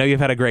Klanczak, I know you've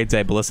had a great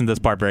day, but listen to this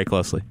part very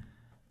closely.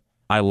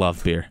 I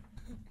love beer.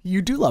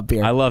 You do love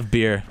beer. I love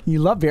beer. You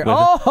love beer.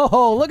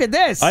 Oh, look at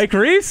this. Ike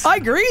Reese?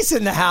 Ike Reese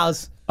in the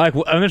house. Ike,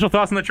 initial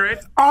thoughts on the trade?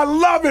 I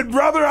love it,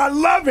 brother. I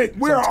love it.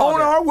 We're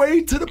on our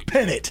way to the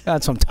pennant.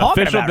 That's what I'm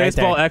talking Official about.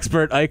 Official baseball right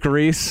expert Ike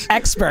Reese.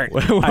 Expert.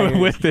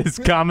 with his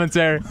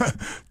commentary.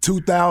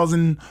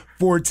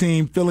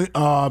 2014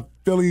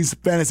 Phillies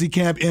Fantasy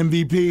Camp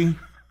MVP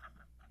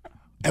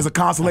as a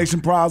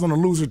consolation prize on a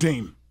loser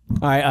team.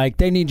 All right, Ike,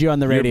 they need you on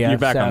the radio. You're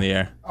back on the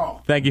air.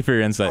 Thank you for your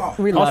insight.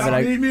 We love it.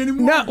 Don't need me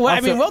anymore. No,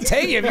 we'll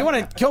take you if you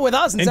want to go with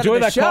us instead Enjoy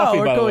of the that show. coffee,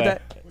 We're by cool the with way.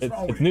 that.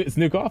 It's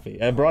new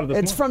coffee. I brought it this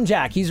It's morning. from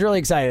Jack. He's really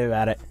excited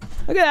about it.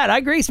 Look at that.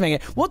 Ike Reese making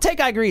it. We'll take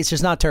Ike Reese,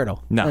 just not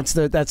Turtle. No.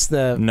 That's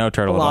the No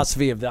turtle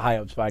philosophy of the High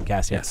Hopes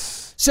podcast.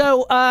 Yes.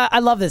 So I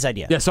love this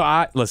idea. Yeah, so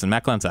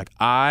Matt Klanczak,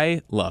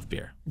 I love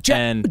beer.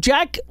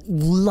 Jack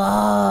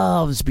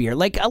loves beer.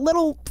 Like, a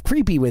little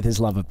creepy with his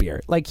love of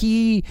beer. Like,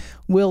 he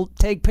will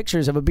take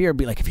pictures of a beer and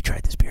be like, "Have you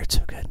tried this beer? It's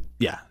so good."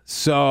 Yeah.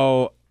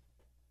 So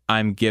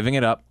I'm giving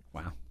it up.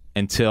 Wow.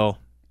 Until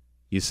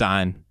you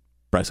sign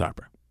Bryce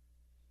Harper.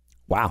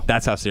 Wow.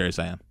 That's how serious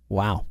I am.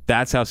 Wow.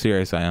 That's how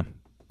serious I am.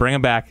 Bring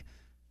him back.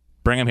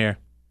 Bring him here.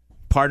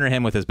 Partner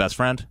him with his best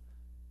friend.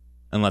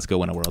 And let's go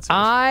win a World Series.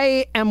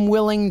 I am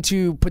willing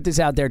to put this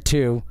out there,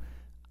 too.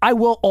 I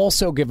will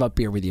also give up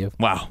beer with you.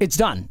 Wow. It's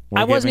done. We're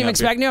I wasn't giving even up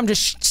expecting it. I'm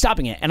just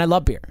stopping it, and I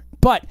love beer.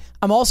 But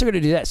I'm also going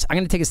to do this. I'm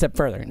going to take a step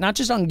further. Not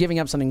just on giving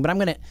up something, but I'm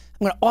going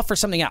to offer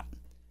something out.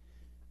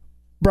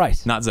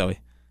 Bryce. Not Zoe.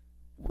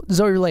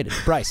 Zoe related.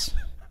 Bryce.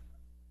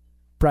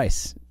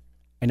 Bryce.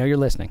 I know you're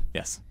listening.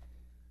 Yes.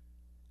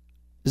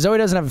 Zoe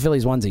doesn't have a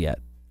Phillies onesie yet.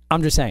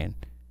 I'm just saying.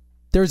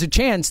 There's a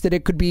chance that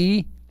it could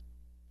be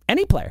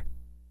any player.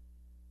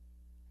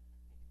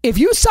 If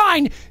you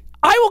sign,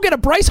 I will get a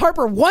Bryce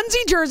Harper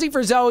onesie jersey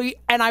for Zoe,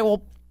 and I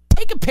will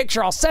take a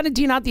picture. I'll send it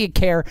to you, not that you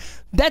care.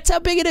 That's how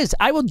big it is.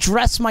 I will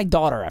dress my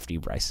daughter after you,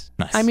 Bryce.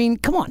 Nice. I mean,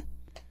 come on.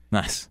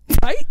 Nice.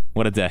 Right?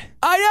 What a day.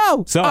 I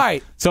know. So, all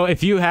right. So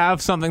if you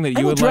have something that I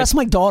you will would dress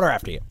like... my daughter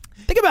after you.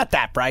 Think about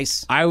that,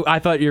 Bryce. I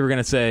thought you were going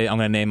to say, I'm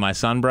going to name my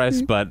son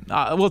Bryce, but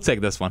we'll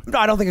take this one. No,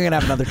 I don't think I'm going to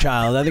have another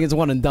child. I think it's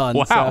one and done.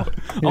 Wow. So,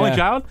 Only yeah.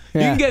 child? You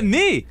Yeah. can get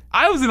me.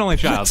 I was an only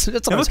child. That's what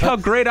And I look was- how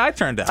great I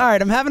turned out. All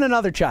right, I'm having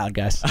another child,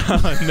 guys.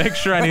 Make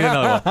sure I need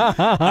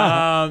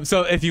another one.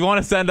 So if you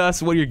want to send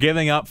us what you're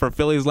giving up for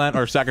Phillies Lent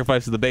or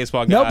sacrifice to the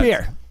baseball No gods,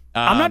 beer.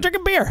 I'm not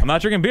drinking beer. I'm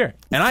not drinking beer.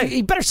 And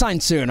You better sign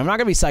soon. I'm not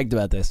going to be psyched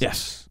about this.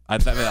 Yes.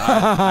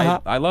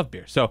 I love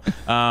beer. So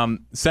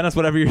send us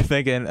whatever you're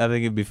thinking. I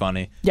think it'd be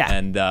funny. Yeah.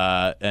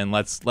 And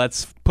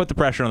let's put the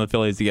pressure on the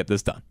Phillies to get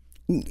this done.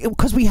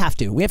 Because we have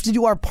to. We have to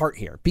do our part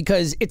here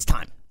because it's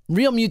time.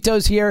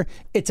 Realmuto's here.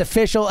 It's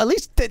official. At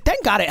least,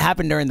 thank God it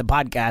happened during the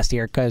podcast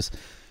here because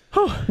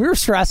we were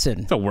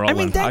stressing. It's a whirlwind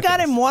I mean, thank podcast.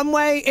 God in one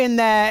way in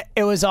that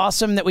it was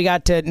awesome that we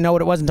got to know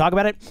what it was and talk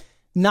about it.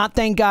 Not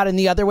thank God in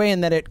the other way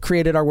in that it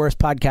created our worst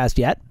podcast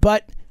yet.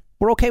 But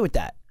we're okay with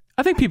that.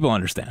 I think people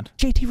understand.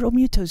 JT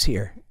Realmuto's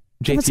here.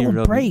 Give us a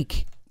little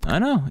break. I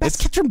know.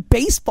 Best catcher in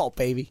baseball,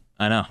 baby.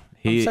 I know.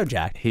 I'm so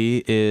jacked.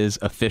 He is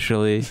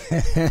officially.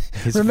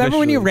 Remember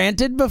when you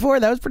ranted before?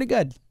 That was pretty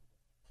good.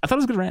 I thought it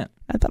was a good rant.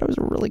 I thought it was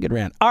a really good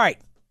rant. All right,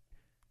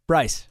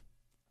 Bryce,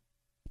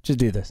 just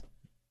do this.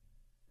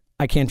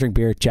 I can't drink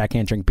beer. Jack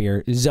can't drink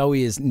beer.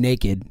 Zoe is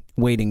naked,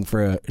 waiting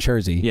for a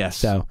jersey. Yes.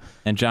 So,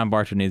 and John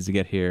Barcher needs to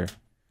get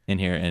in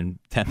here in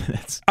 10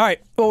 minutes. All right.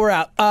 Well, we're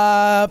out.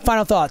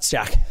 Final thoughts,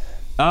 Jack.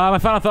 My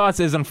final thoughts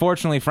is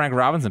unfortunately Frank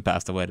Robinson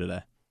passed away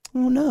today.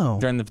 Oh no!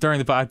 During the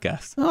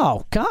podcast.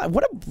 Oh God!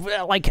 What a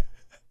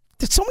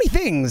There's so many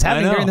things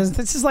happening during this.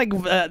 This is like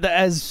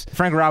as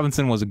Frank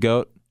Robinson was a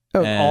GOAT.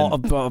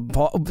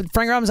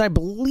 Frank Robinson, I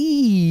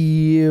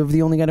believe,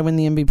 the only guy to win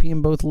the MVP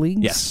in both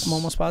leagues. Yes. I'm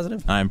almost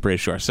positive. I'm pretty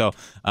sure. So,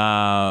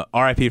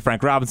 R.I.P.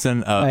 Frank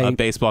Robinson, a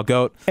baseball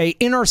GOAT. A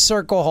inner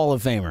circle Hall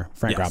of Famer,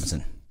 Frank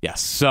Robinson.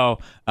 Yes. So,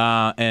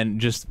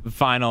 and just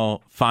final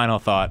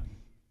thought.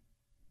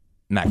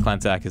 Matt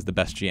Klentak is the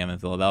best GM in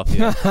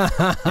Philadelphia,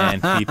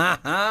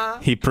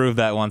 and he proved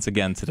that once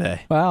again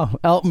today. Wow,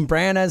 Elton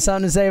Brand has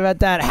something to say about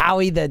that.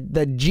 Howie,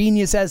 the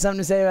genius, has something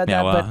to say about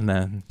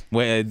that.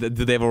 Well, do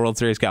they have a World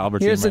Series caliber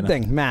team? Here's the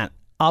thing, Matt.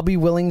 I'll be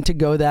willing to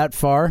go that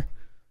far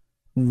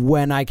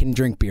when I can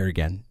drink beer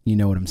again. You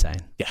know what I'm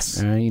saying?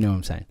 Yes. You know what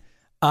I'm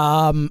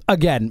saying.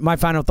 Again, my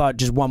final thought,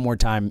 just one more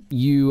time.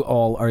 You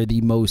all are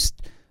the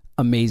most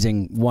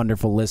amazing,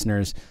 wonderful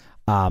listeners.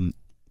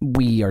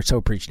 We are so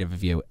appreciative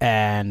of you.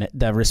 And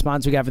the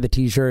response we got for the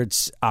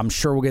T-shirts, I'm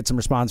sure we'll get some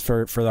response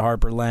for the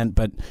Harper Lent,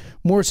 but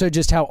more so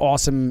just how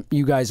awesome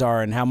you guys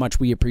are and how much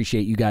we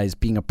appreciate you guys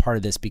being a part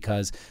of this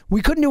because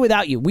we couldn't do it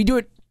without you. We do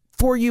it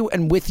for you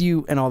and with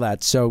you and all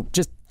that. So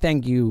just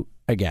thank you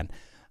again.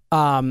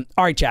 All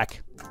right,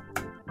 Jack.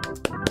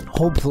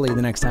 Hopefully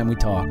the next time we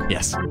talk,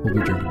 yes, we'll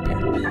be drinking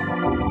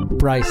beer.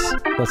 Bryce,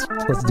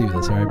 let's do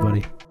this. All right,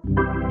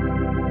 buddy.